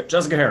second.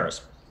 Jessica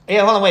Harris.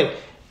 Yeah, hold on, wait.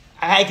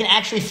 I can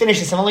actually finish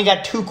this. I've only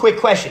got 2 quick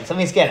questions. Let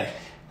me just get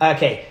them.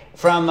 Okay.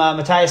 From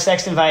Matthias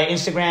Sexton via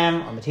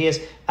Instagram, or Matthias.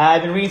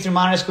 I've been reading through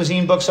Modernist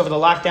Cuisine books over the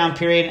lockdown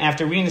period, and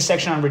after reading the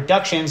section on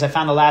reductions, I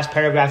found the last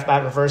paragraph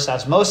about reverse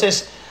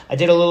osmosis. I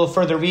did a little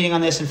further reading on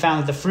this and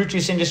found that the fruit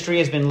juice industry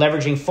has been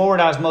leveraging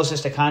forward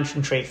osmosis to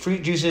concentrate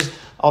fruit juices.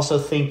 Also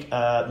think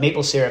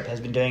maple syrup has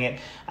been doing it.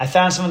 I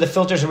found some of the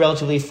filters are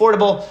relatively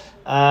affordable.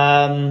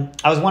 I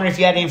was wondering if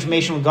you had any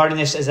information regarding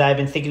this, as I've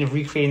been thinking of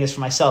recreating this for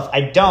myself.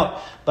 I don't,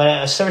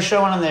 but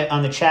Soshon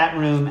on the chat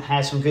room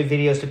has some good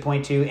videos to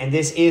point to, and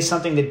this is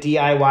something that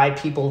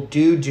DIY people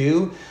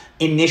do.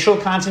 Initial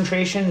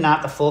concentration,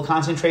 not the full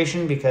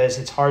concentration, because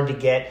it's hard to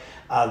get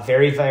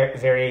very, very,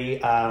 very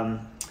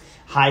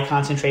high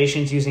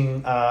concentrations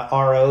using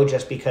RO,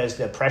 just because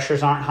the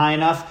pressures aren't high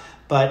enough.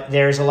 But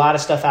there's a lot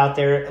of stuff out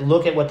there.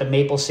 Look at what the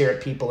maple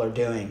syrup people are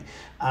doing.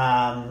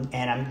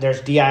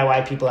 There's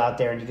DIY people out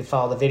there, and you can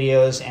follow the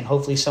videos, and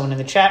hopefully someone in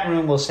the chat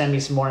room will send me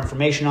some more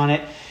information on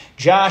it.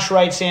 Josh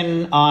writes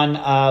in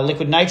on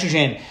liquid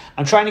nitrogen.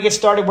 I'm trying to get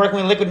started working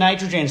with liquid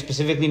nitrogen,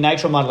 specifically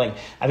nitro modeling.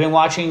 I've been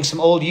watching some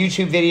old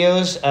YouTube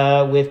videos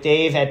with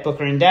Dave at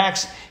Booker and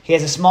Dax. He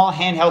has a small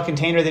handheld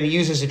container that he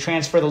uses to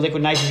transfer the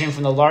liquid nitrogen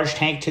from the large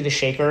tank to the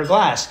shaker or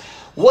glass.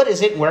 What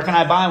is it, and where can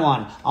I buy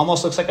one?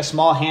 Almost looks like a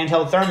small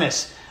handheld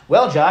thermos.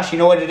 Well, Josh, you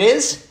know what it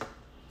is?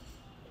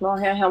 Well,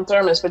 handheld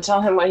thermos, but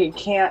tell him what he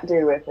can't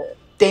do with it.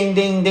 Ding,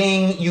 ding,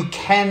 ding. You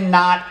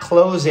cannot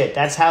close it.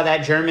 That's how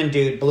that German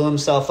dude blew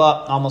himself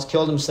up, almost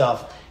killed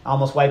himself,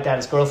 almost wiped out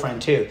his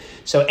girlfriend too.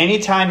 So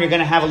anytime you're going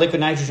to have a liquid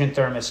nitrogen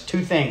thermos,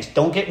 two things.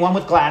 Don't get one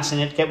with glass in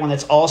it. Get one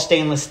that's all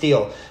stainless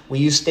steel. We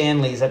use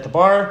Stanleys at the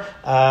bar,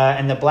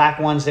 and the black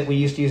ones that we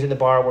used to use at the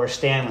bar were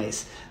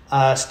Stanleys.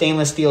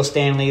 Stainless steel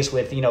Stanleys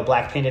with,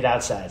 black painted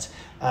outsides.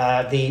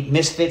 The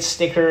Misfits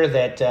sticker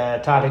that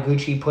Todd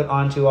Higuchi put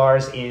onto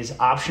ours is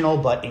optional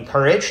but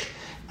encouraged.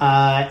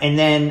 And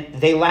then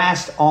they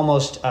last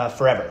almost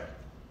forever.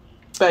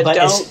 But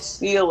don't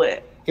seal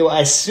it.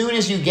 As soon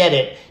as you get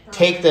it,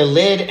 take the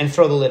lid and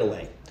throw the lid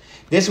away.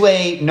 This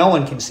way, no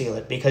one can seal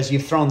it because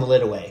you've thrown the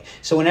lid away.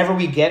 So whenever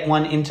we get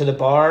one into the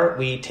bar,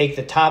 we take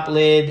the top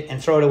lid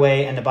and throw it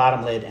away and the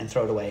bottom lid and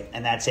throw it away.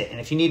 And that's it. And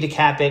if you need to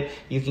cap it,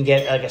 you can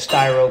get like a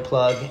styro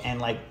plug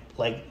and like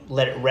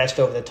let it rest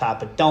over the top.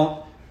 But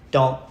don't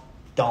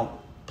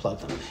plug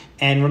them.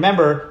 And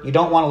remember, you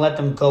don't want to let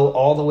them go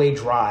all the way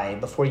dry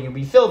before you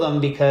refill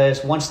them,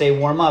 because once they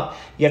warm up,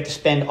 you have to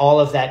spend all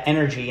of that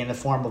energy in the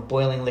form of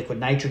boiling liquid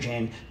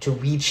nitrogen to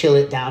re-chill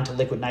it down to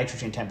liquid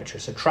nitrogen temperature.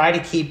 So try to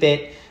keep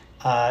it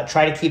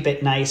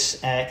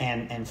nice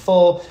and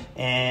full.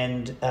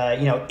 And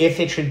if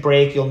it should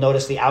break, you'll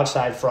notice the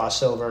outside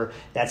frosts over.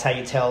 That's how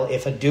you tell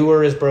if a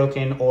dewar is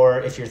broken or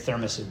if your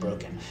thermos is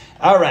broken.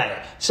 All right.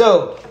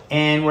 So,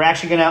 and we're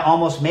actually going to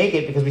almost make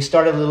it because we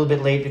started a little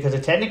bit late because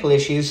of technical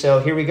issues. So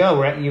here we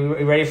go.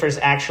 You ready for us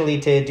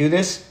actually to do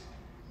this?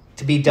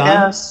 To be done?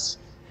 Yes.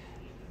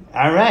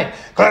 All right.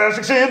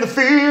 Classics in the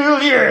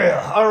field,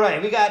 yeah. All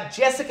right. We got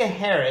Jessica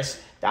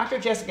Harris. Dr.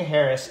 Jessica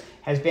Harris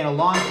has been a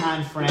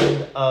longtime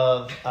friend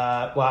of,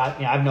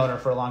 I've known her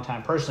for a long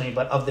time personally,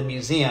 but of the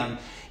museum,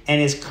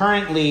 and is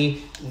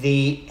currently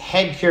the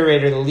head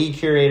curator, the lead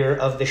curator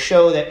of the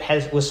show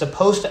that was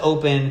supposed to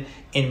open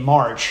in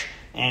March.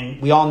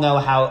 And we all know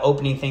how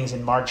opening things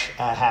in March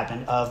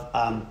happen, of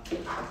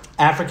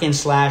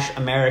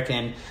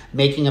African/American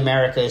Making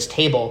America's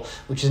Table,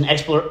 which is an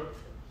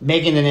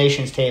Making the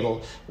Nation's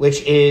Table,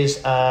 which is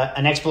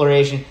an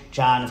exploration.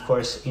 John, of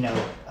course,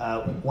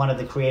 one of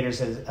the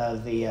creators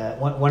of the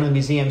one of the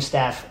museum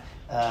staff,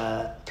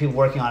 people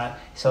working on it,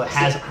 so it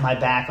has my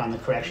back on the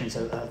corrections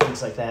of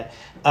things like that.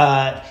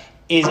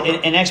 Is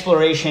an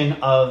exploration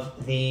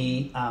of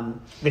the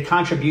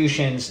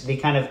contributions, the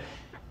kind of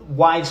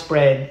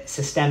widespread,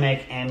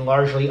 systemic, and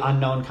largely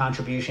unknown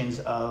contributions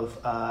of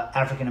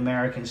African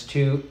Americans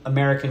to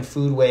American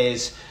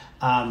foodways.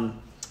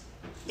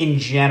 In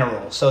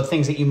general, so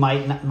things that you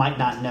might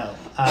not know.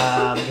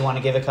 You want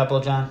to give a couple,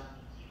 John?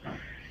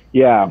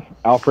 Yeah,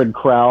 Alfred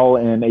Crowell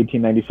in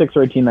 1896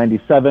 or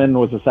 1897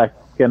 was the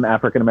second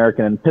African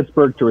American in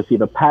Pittsburgh to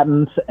receive a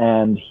patent,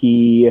 and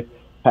he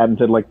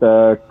patented like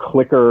the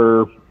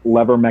clicker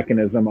lever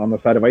mechanism on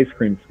the side of ice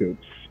cream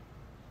scoops,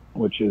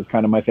 which is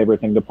kind of my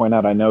favorite thing to point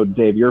out. I know,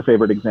 Dave, your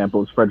favorite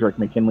example is Frederick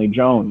McKinley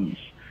Jones,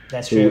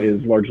 who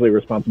is largely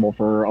responsible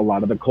for a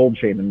lot of the cold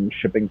chain and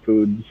shipping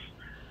foods.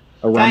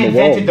 The guy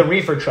invented the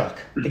reefer truck.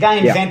 The guy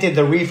invented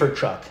the reefer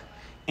truck.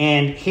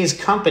 And his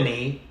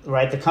company,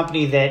 right, the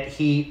company that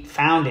he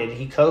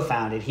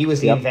co-founded, he was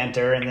the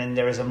inventor, and then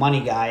there was a money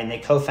guy, and they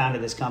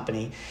co-founded this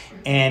company.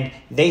 And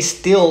they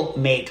still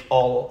make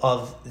all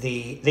of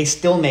the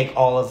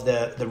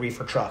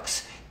reefer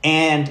trucks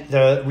and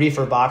the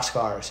reefer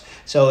boxcars.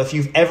 So if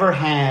you've ever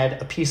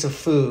had a piece of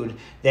food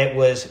that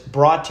was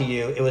brought to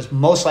you, it was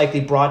most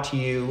likely brought to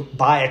you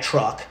by a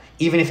truck.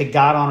 Even if it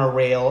got on a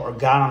rail or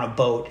got on a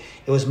boat,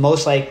 it was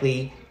most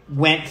likely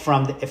went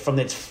from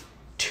its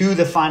to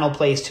the final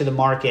place to the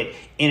market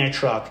in a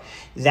truck.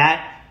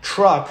 That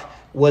truck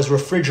was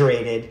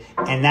refrigerated,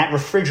 and that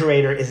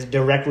refrigerator is a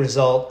direct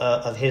result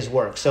of his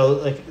work. So,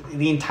 like,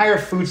 the entire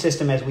food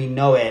system as we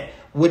know it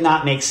would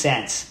not make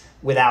sense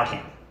without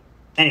him.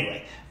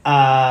 Anyway,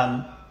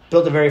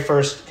 built the very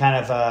first kind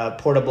of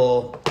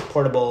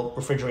portable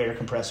refrigerator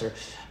compressor.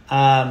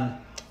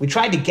 We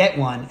tried to get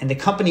one, and the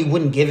company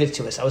wouldn't give it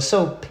to us. I was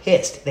so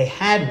pissed. They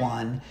had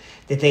one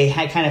that they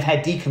had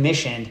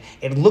decommissioned.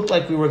 It looked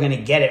like we were going to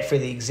get it for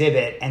the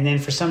exhibit, and then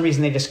for some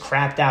reason they just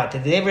crapped out.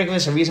 Did they ever give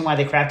us a reason why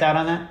they crapped out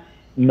on that?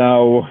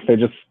 No, they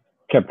just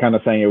kept kind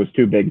of saying it was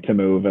too big to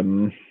move,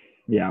 and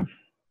yeah.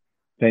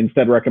 They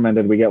instead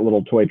recommended we get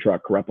little toy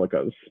truck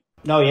replicas.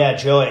 Oh, yeah,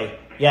 joy.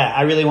 Yeah,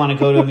 I really want to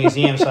go to a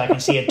museum so I can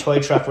see a toy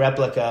truck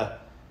replica.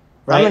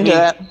 Right? I'm into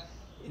that.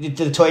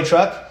 The toy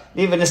truck?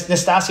 Even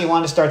Nastasia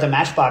wanted to start the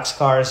Matchbox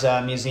Cars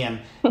museum.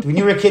 When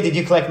you were a kid, did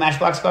you collect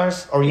Matchbox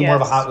cars, or were you more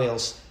of a Hot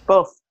Wheels?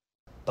 Both.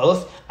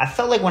 Both? I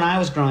felt like when I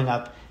was growing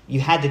up, you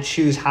had to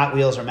choose Hot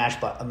Wheels or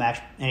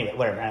Anyway,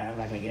 whatever. I'm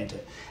not going to get into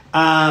it.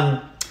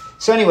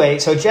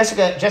 So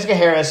Jessica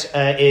Harris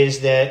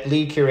is the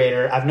lead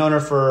curator. I've known her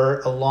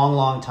for a long,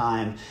 long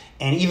time,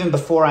 and even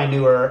before I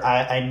knew her,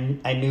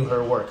 I knew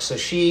her work. So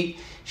she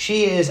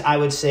is, I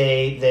would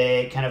say,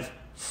 the kind of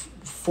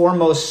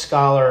foremost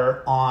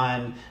scholar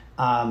on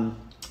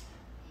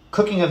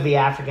cooking of the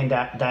African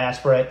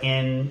diaspora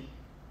in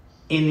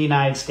in the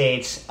United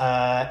States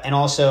and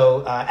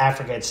also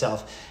Africa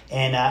itself.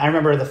 And I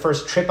remember the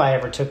first trip I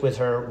ever took with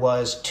her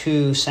was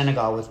to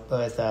Senegal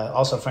with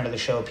also a friend of the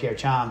show, Pierre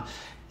Cham.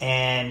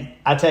 And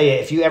I'll tell you,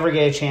 if you ever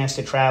get a chance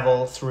to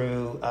travel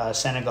through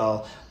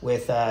Senegal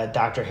with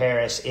Dr.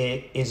 Harris,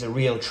 it is a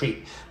real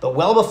treat. But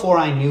well before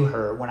I knew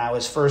her, when I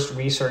was first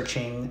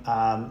researching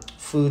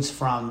foods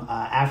from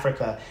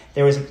Africa,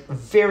 there was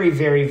very,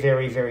 very,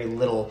 very, very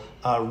little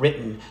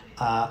written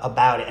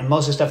about it. And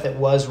most of the stuff that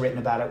was written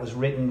about it was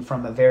written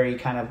from a very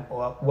kind of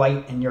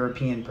white and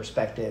European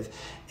perspective.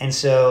 And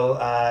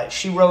so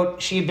she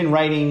had been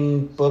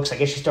writing books. I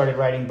guess she started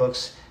writing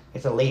books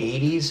in the late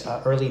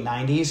 80s, early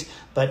 90s.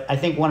 But I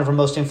think one of her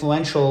most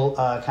influential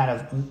kind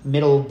of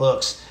middle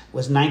books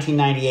was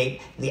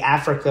 1998, The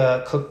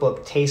Africa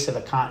Cookbook, Taste of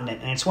a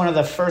Continent. And it's one of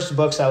the first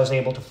books I was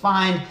able to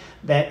find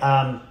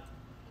that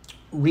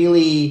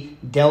really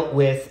dealt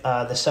with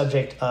the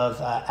subject of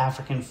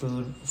African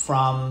food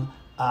from,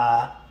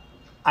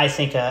 I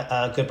think,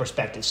 a good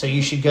perspective. So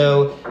you should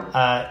go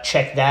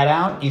check that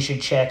out. You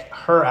should check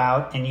her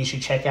out, and you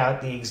should check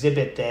out the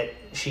exhibit that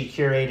she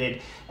curated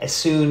as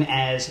soon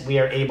as we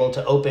are able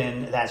to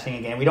open that thing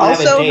again. We don't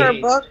also have a date. Her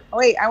book.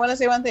 Wait, I want to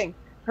say one thing.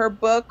 Her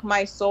book,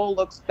 My Soul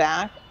Looks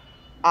Back,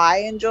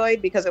 I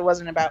enjoyed because it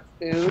wasn't about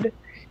food.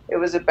 It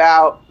was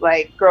about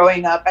like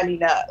growing up. I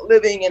mean,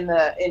 living in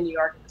New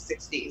York in the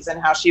 '60s,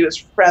 and how she was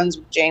friends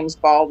with James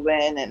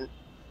Baldwin and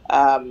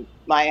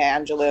Maya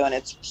Angelou, and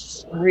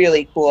it's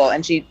really cool.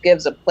 And she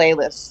gives a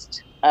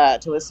playlist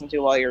to listen to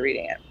while you're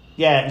reading it.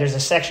 Yeah, there's a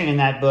section in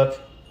that book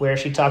where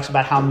she talks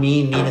about how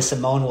mean Nina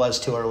Simone was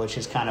to her, which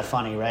is kind of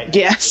funny, right?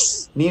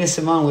 Yes. Nina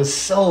Simone was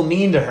so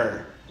mean to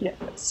her.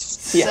 Yes.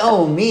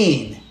 So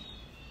mean.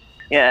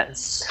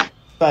 Yes.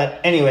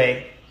 But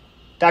anyway,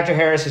 Dr.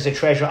 Harris is a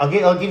treasure.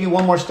 I'll give you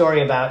one more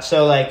story about,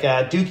 so like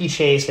Dooky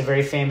Chase, a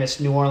very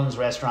famous New Orleans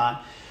restaurant,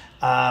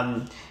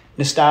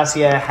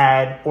 Nastasia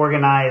had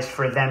organized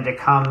for them to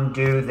come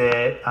do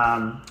the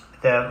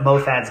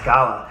Mofad's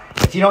Gala.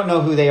 If you don't know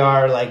who they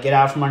are, like get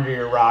out from under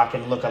your rock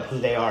and look up who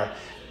they are.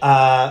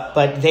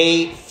 But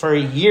they, for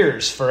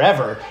years,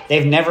 forever,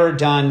 they've never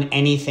done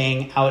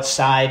anything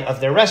outside of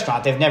their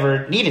restaurant. They've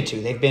never needed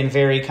to. They've been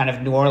very kind of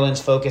New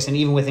Orleans focused, and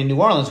even within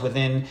New Orleans,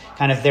 within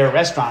kind of their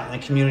restaurant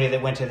and the community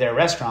that went to their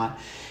restaurant.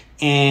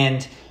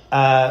 And,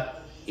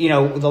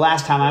 the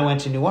last time I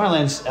went to New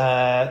Orleans,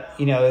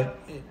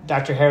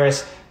 Dr.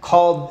 Harris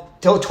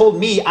told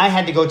me I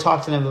had to go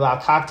talk to them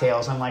about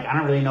cocktails. I'm like, I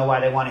don't really know why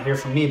they want to hear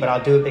from me, but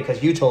I'll do it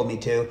because you told me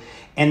to.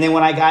 And then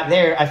when I got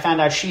there, I found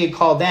out she had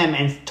called them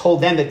and told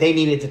them that they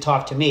needed to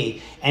talk to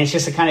me. And it's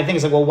just the kind of thing.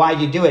 It's like, well,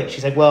 why'd you do it?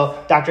 She's like,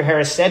 well, Dr.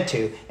 Harris said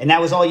to. And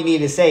that was all you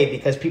needed to say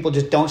because people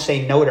just don't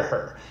say no to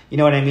her. You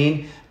know what I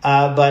mean?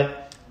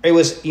 But it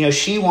was,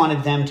 she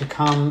wanted them to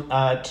come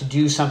to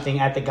do something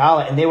at the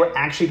gala. And they were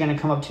actually going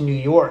to come up to New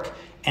York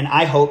and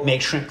I hope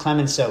make shrimp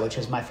clemenceau, which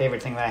is my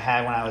favorite thing that I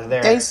had when I was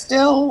there. They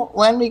still,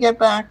 when we get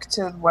back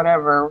to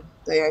whatever,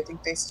 I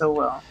think they still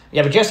will.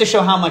 Yeah, but just to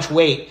show how much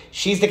weight,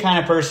 she's the kind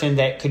of person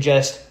that could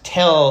just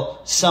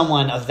tell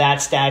someone of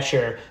that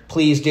stature,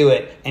 please do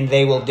it, and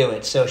they will do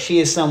it. So she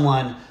is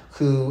someone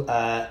whose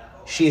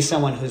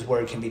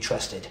word can be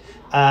trusted.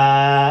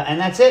 And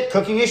that's it.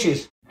 Cooking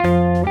Issues.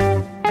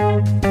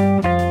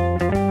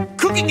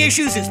 Cooking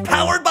Issues is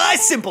powered by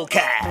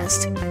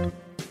Simplecast.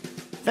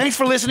 Thanks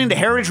for listening to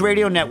Heritage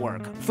Radio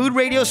Network, food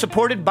radio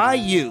supported by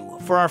you.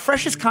 For our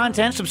freshest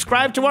content,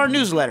 subscribe to our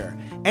newsletter.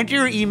 Enter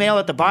your email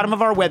at the bottom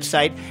of our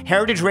website,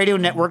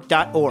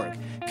 heritageradionetwork.org.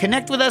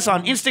 Connect with us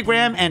on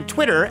Instagram and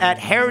Twitter at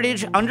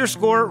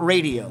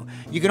heritage_radio.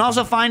 You can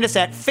also find us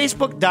at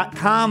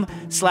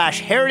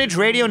facebook.com/Heritage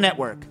Radio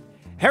Network.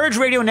 Heritage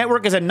Radio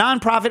Network is a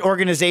nonprofit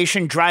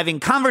organization driving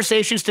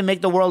conversations to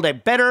make the world a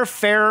better,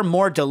 fairer,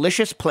 more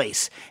delicious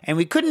place. And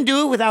we couldn't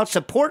do it without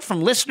support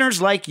from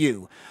listeners like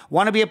you.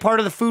 Want to be a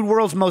part of the food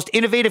world's most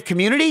innovative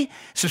community?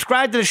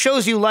 Subscribe to the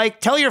shows you like,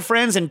 tell your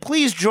friends, and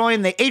please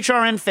join the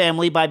HRN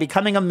family by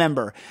becoming a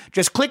member.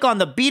 Just click on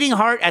the beating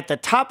heart at the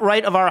top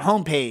right of our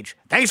homepage.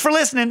 Thanks for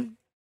listening.